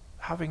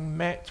 having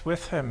met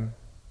with him.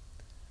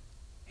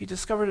 He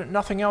discovered that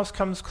nothing else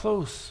comes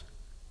close.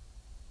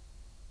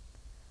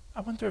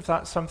 I wonder if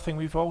that's something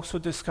we've also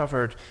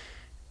discovered.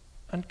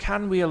 And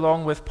can we,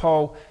 along with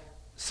Paul,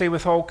 say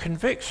with all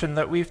conviction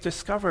that we've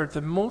discovered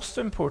the most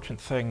important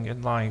thing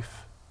in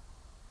life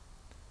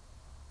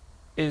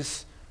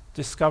is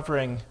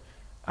discovering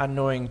and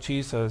knowing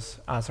Jesus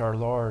as our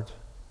Lord.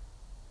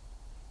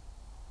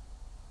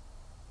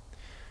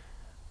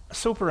 A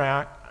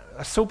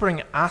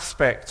sobering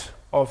aspect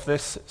of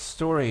this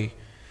story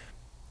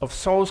of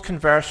Saul's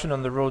conversion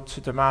on the road to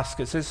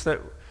Damascus is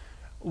that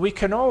we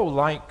can all,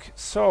 like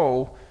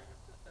Saul,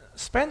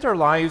 spend our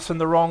lives on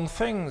the wrong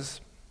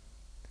things.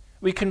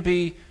 We can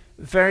be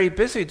very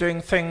busy doing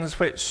things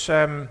which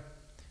can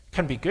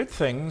be good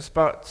things,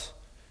 but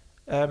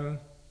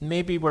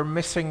maybe we're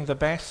missing the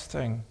best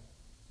thing.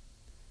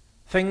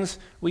 Things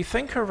we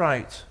think are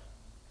right.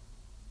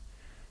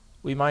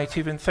 We might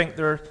even think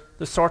they're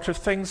the sort of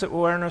things that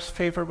will earn us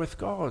favor with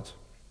God.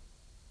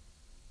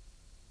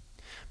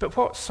 But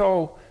what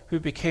Saul, who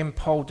became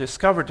Paul,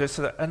 discovered is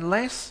that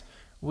unless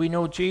we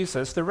know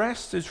Jesus, the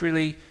rest is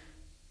really,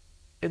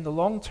 in the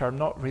long term,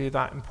 not really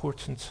that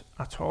important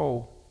at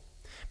all.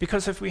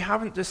 Because if we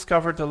haven't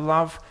discovered the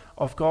love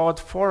of God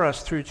for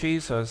us through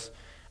Jesus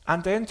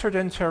and entered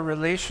into a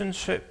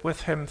relationship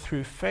with him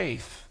through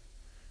faith,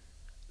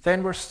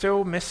 then we're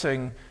still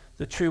missing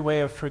the true way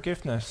of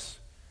forgiveness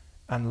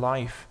and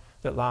life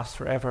that lasts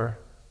forever.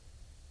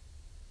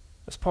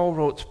 As Paul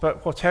wrote,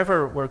 "But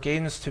whatever were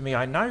gains to me,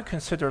 I now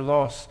consider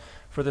loss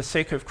for the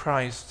sake of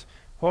Christ.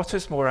 What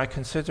is more, I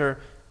consider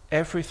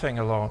everything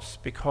a loss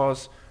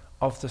because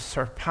of the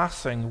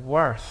surpassing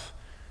worth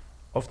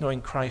of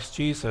knowing Christ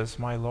Jesus,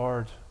 my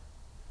Lord."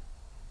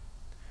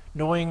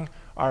 Knowing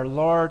our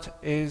Lord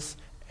is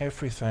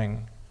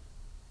everything.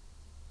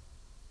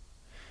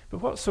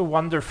 But what's so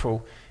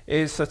wonderful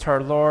is that our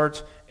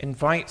Lord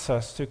invites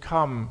us to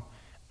come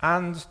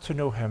and to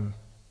know him.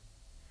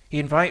 He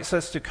invites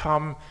us to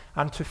come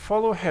and to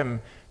follow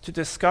him, to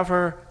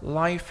discover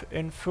life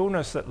in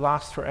fullness that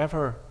lasts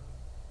forever,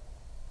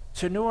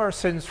 to know our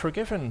sins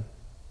forgiven,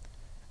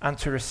 and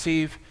to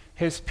receive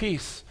his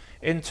peace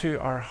into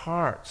our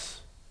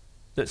hearts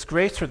that's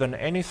greater than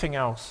anything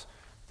else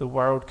the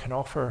world can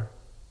offer.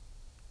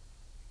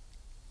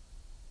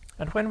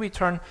 And when we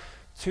turn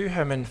to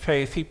him in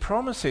faith, he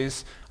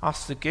promises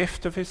us the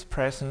gift of his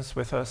presence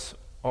with us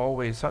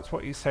always. That's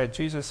what he said.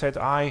 Jesus said,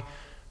 "I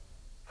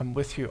am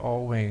with you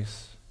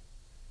always."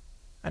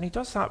 And he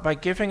does that by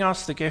giving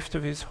us the gift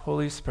of his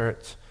Holy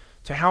Spirit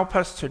to help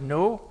us to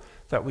know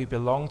that we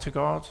belong to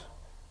God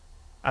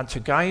and to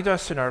guide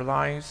us in our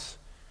lives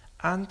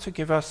and to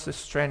give us the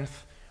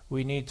strength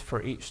we need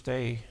for each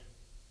day.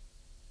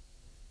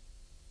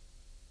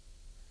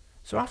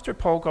 So after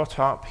Paul got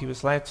up, he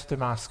was led to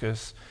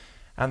Damascus,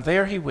 and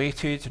there he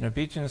waited in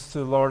obedience to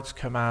the Lord's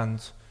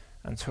command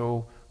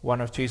until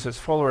one of Jesus'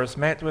 followers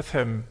met with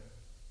him.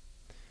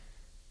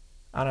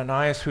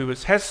 Ananias, who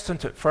was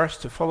hesitant at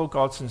first to follow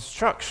God's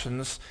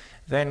instructions,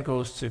 then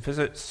goes to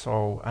visit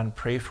Saul and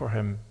pray for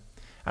him.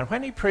 And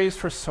when he prays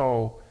for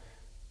Saul,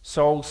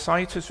 Saul's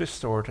sight is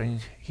restored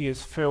and he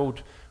is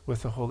filled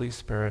with the Holy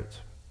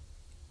Spirit.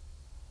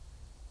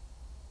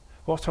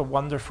 What a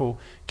wonderful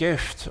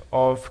gift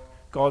of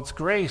God's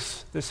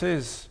grace this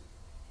is.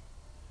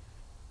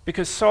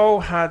 Because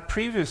Saul had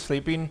previously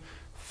been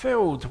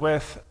filled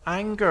with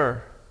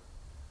anger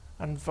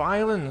and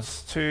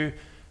violence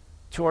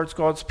towards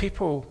God's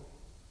people.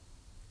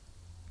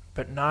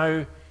 But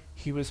now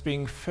he was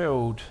being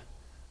filled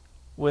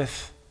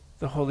with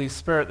the Holy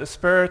Spirit, the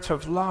Spirit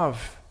of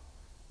love,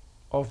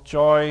 of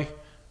joy,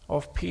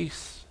 of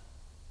peace.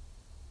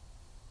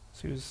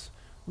 As he was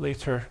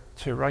later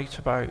to write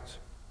about.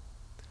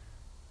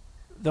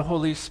 The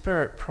Holy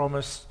Spirit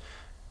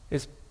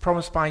is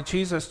promised by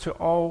Jesus to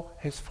all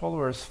his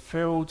followers,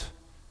 filled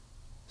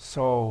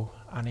Saul,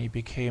 and he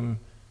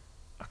became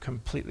a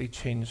completely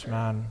changed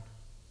man.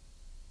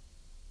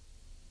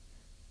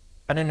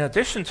 And in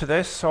addition to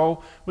this,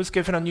 Saul was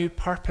given a new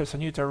purpose, a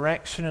new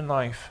direction in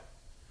life.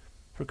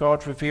 For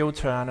God revealed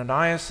to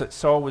Ananias that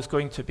Saul was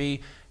going to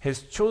be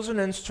his chosen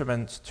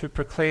instrument to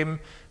proclaim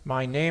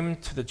my name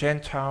to the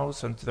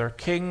Gentiles and to their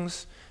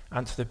kings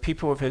and to the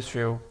people of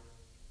Israel.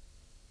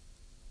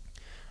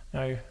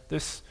 Now,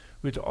 this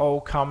would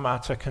all come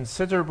at a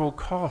considerable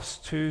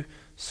cost to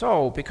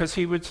Saul because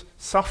he would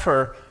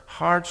suffer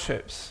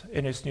hardships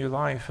in his new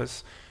life,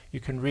 as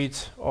you can read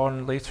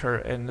on later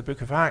in the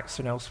book of Acts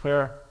and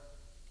elsewhere.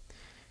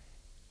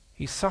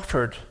 He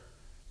suffered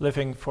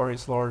living for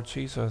his Lord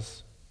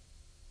Jesus.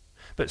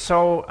 But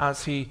Saul,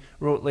 as he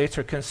wrote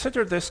later,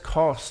 considered this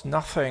cost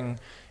nothing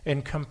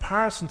in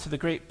comparison to the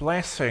great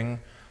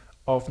blessing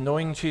of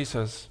knowing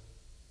Jesus,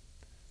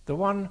 the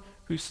one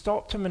who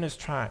stopped him in his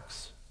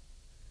tracks,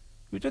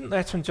 who didn't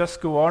let him just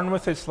go on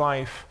with his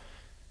life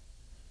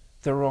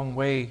the wrong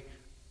way.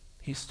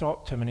 He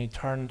stopped him and he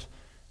turned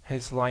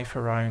his life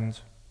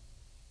around.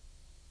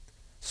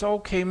 Saul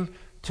came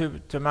to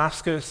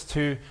Damascus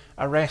to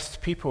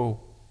arrest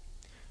people,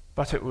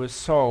 but it was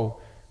Saul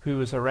who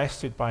was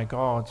arrested by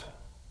God.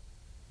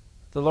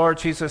 The Lord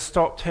Jesus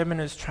stopped him in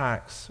his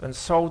tracks, and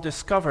Saul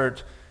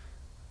discovered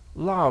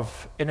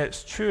love in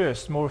its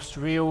truest, most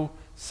real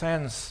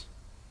sense.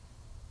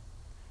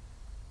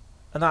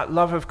 And that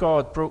love of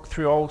God broke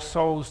through all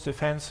Saul's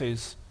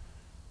defenses,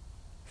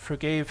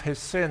 forgave his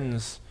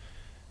sins,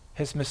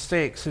 his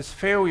mistakes, his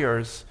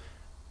failures,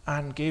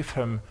 and gave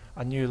him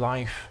a new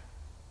life.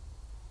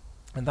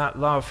 And that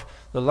love,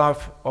 the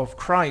love of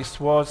Christ,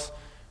 was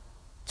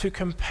to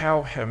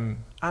compel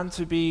him and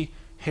to be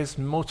his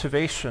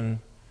motivation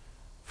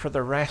for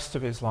the rest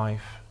of his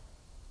life,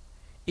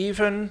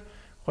 even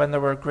when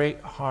there were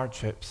great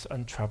hardships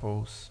and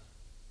troubles.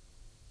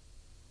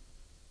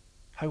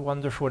 How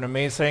wonderful and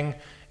amazing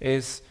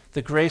is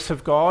the grace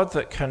of God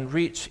that can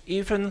reach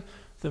even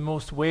the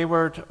most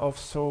wayward of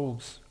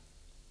souls.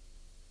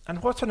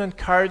 And what an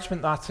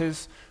encouragement that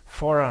is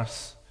for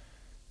us,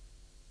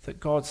 that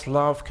God's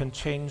love can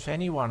change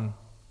anyone.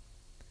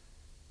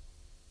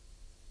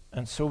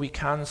 And so we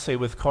can say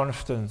with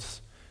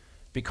confidence,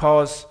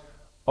 because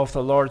of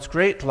the Lord's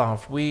great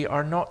love, we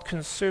are not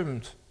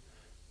consumed,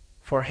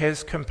 for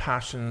his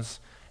compassions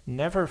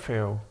never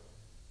fail.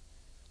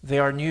 They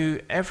are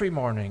new every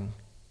morning.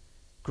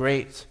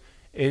 Great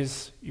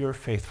is your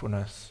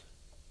faithfulness.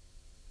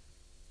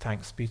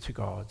 Thanks be to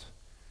God.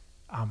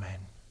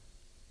 Amen.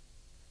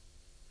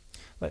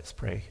 Let's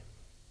pray.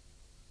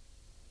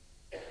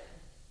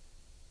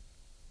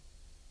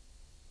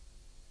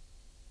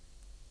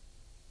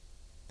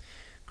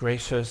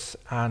 Gracious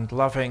and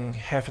loving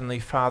Heavenly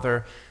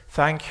Father,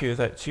 thank you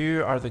that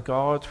you are the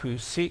God who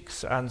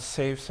seeks and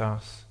saves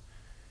us,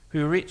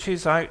 who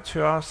reaches out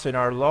to us in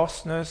our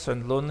lostness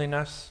and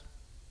loneliness.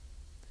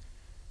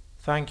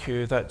 Thank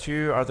you that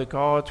you are the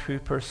God who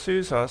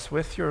pursues us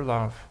with your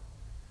love,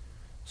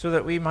 so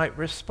that we might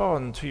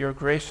respond to your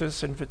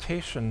gracious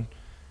invitation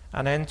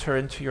and enter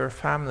into your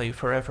family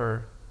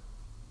forever.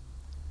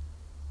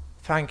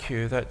 Thank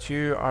you that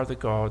you are the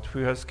God who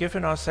has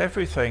given us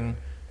everything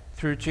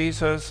through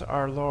Jesus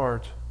our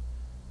Lord,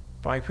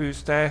 by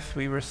whose death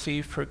we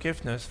receive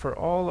forgiveness for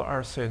all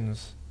our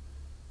sins,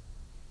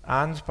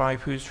 and by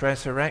whose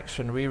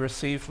resurrection we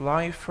receive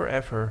life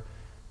forever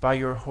by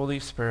your Holy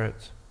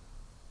Spirit.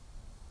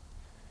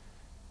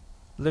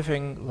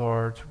 Living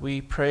Lord, we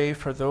pray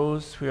for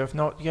those who have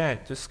not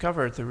yet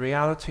discovered the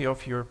reality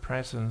of your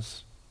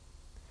presence,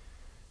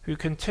 who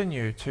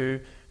continue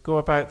to go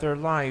about their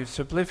lives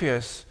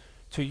oblivious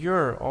to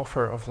your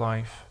offer of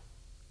life.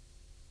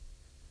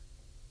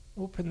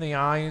 Open the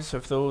eyes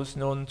of those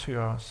known to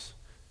us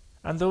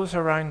and those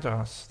around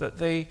us, that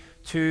they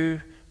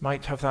too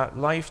might have that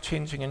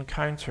life-changing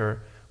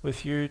encounter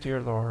with you,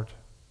 dear Lord,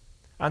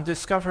 and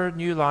discover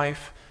new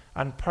life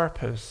and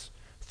purpose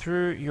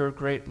through your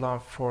great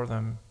love for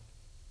them.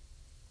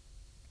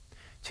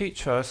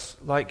 Teach us,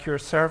 like your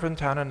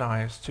servant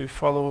Ananias, to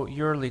follow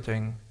your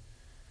leading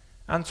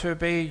and to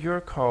obey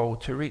your call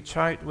to reach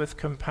out with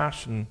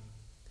compassion,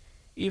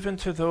 even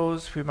to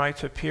those who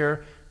might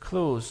appear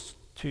closed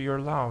to your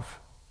love,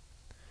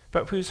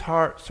 but whose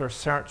hearts are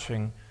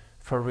searching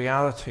for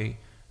reality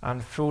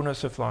and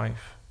fullness of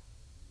life.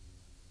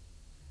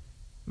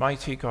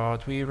 Mighty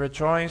God, we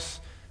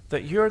rejoice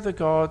that you're the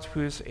God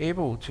who is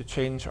able to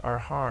change our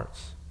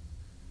hearts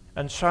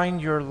and shine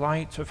your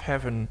light of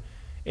heaven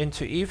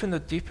into even the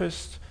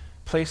deepest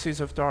places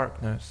of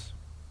darkness.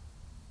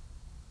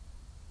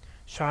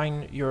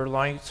 Shine your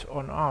light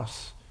on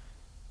us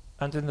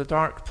and in the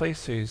dark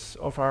places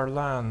of our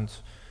land,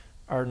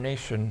 our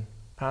nation,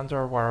 and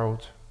our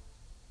world.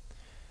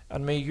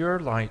 And may your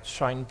light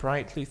shine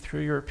brightly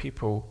through your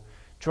people,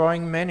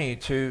 drawing many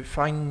to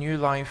find new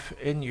life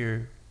in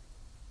you.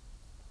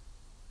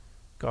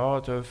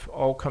 God of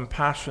all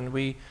compassion,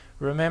 we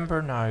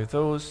remember now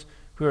those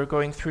who are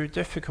going through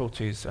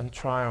difficulties and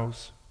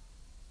trials.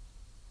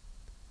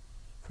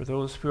 For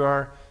those who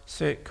are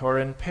sick or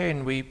in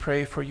pain, we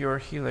pray for your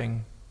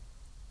healing.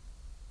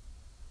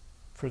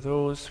 For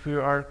those who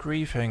are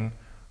grieving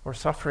or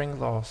suffering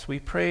loss, we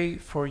pray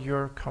for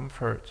your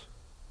comfort.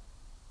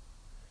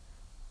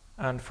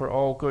 And for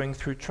all going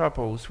through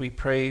troubles, we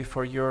pray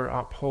for your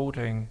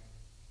upholding.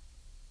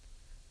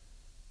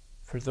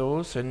 For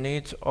those in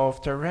need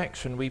of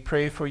direction, we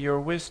pray for your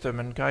wisdom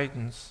and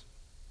guidance.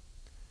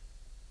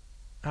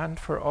 And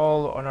for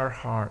all on our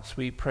hearts,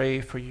 we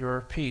pray for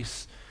your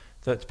peace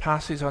that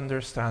passes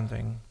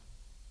understanding.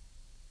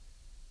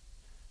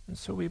 And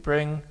so we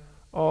bring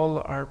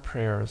all our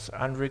prayers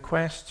and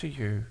requests to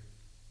you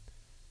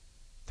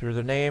through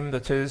the name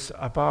that is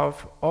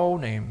above all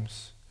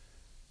names,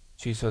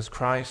 Jesus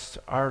Christ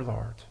our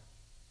Lord.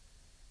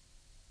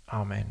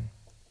 Amen.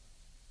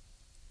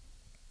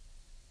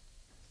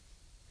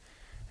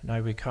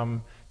 Now we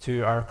come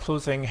to our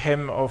closing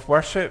hymn of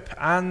worship,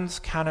 And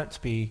Can It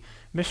Be?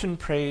 Mission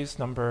Praise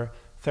number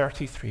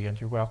 33,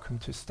 and you're welcome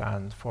to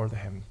stand for the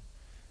hymn.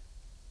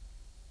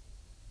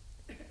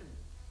 He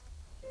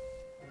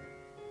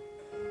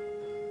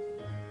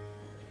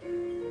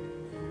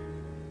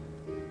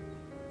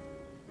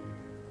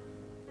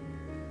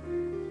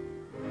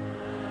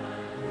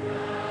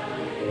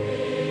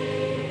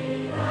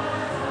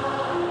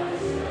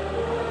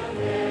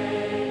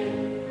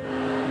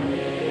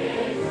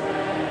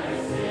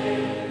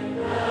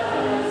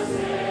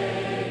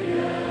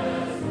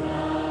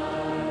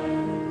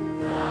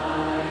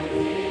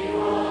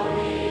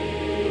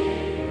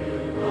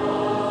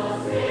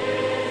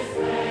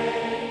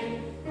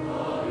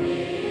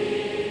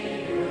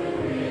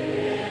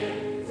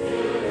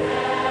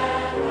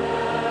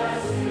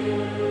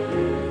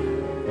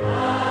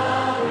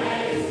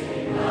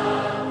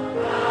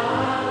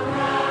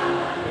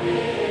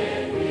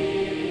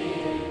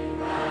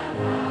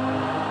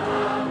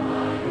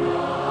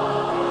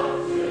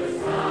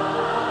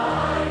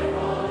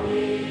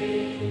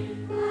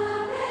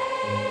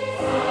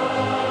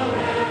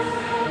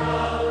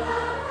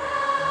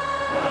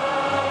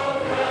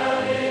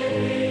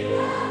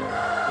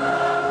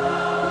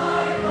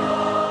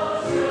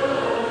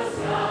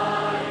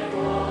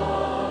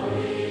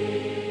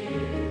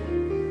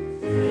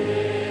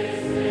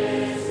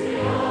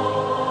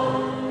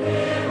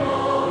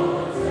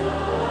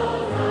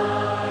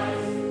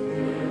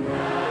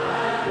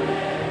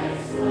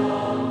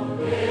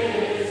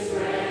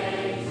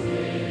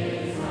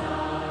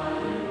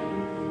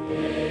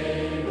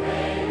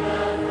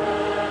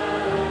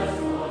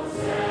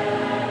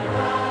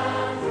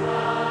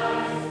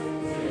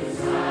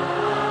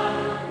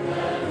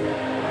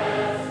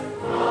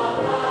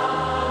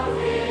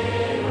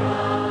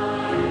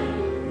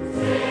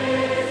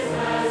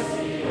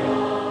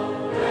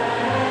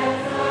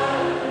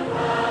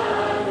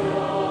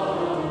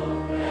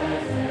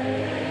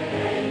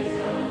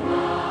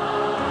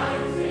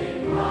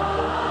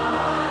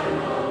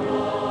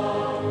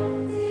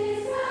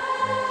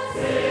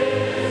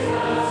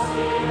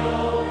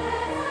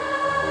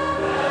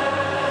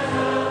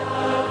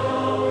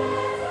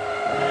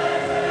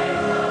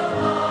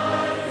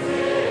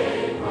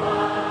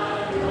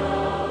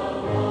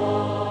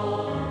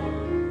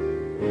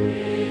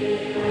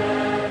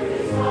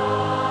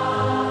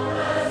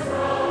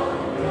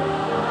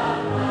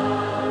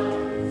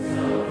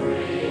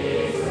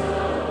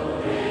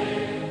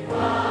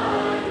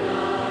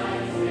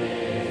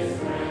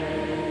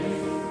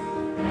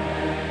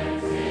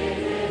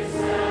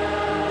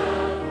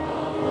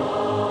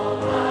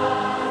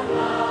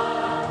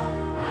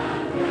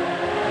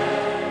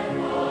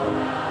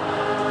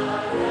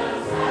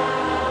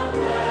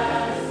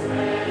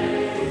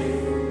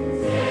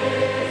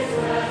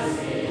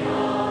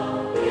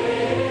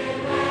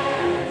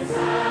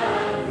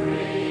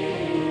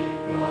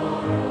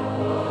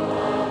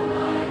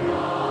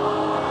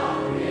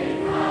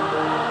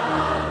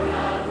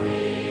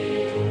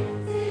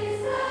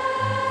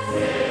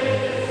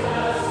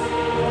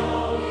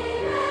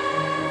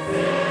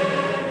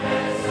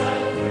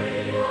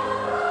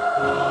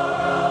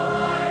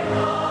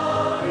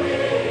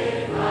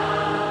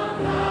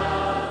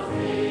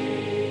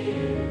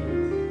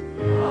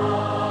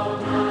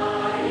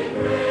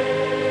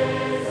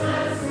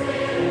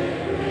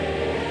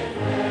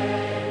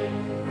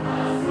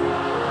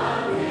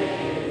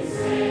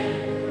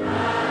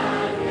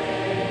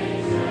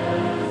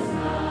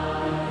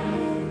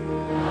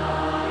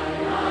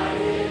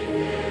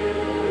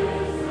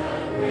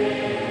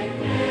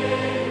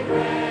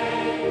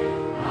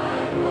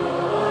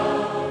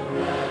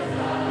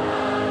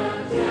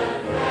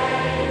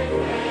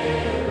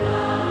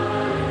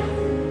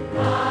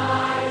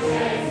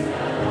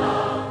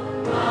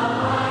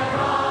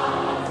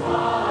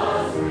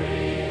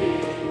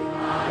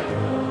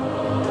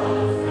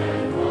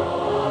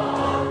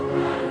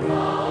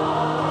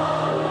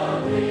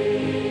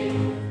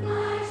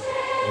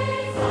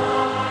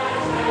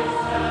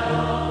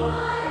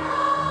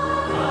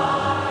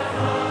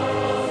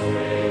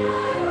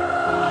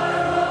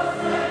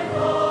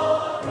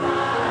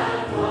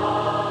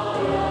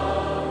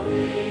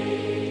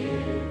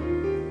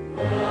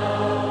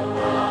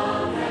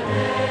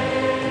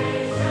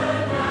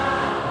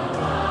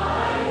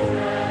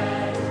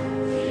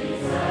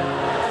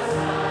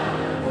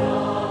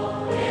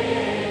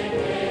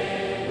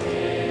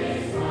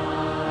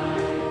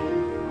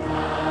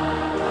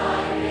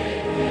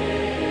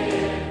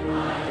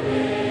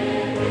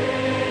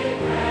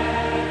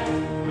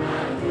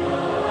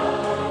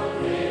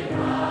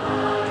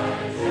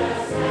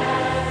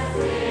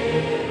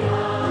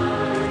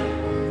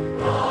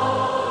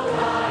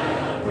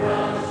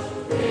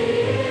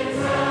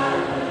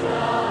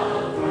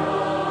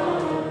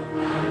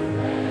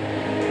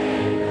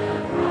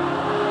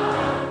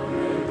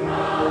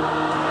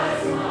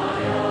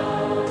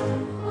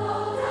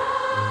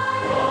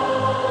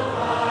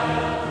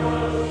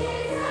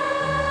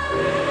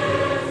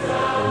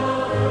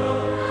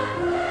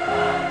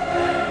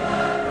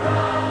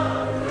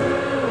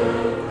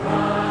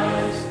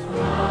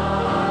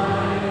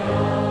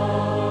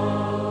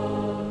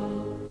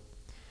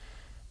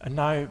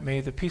Now may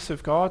the peace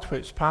of God,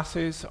 which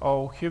passes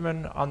all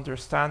human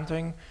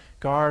understanding,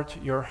 guard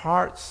your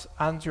hearts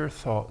and your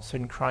thoughts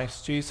in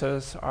Christ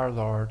Jesus our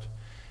Lord.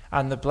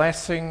 And the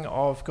blessing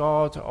of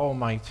God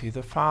Almighty,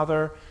 the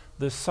Father,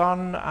 the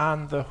Son,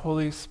 and the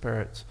Holy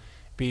Spirit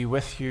be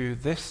with you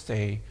this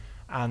day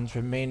and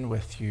remain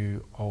with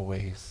you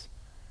always.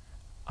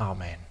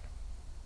 Amen.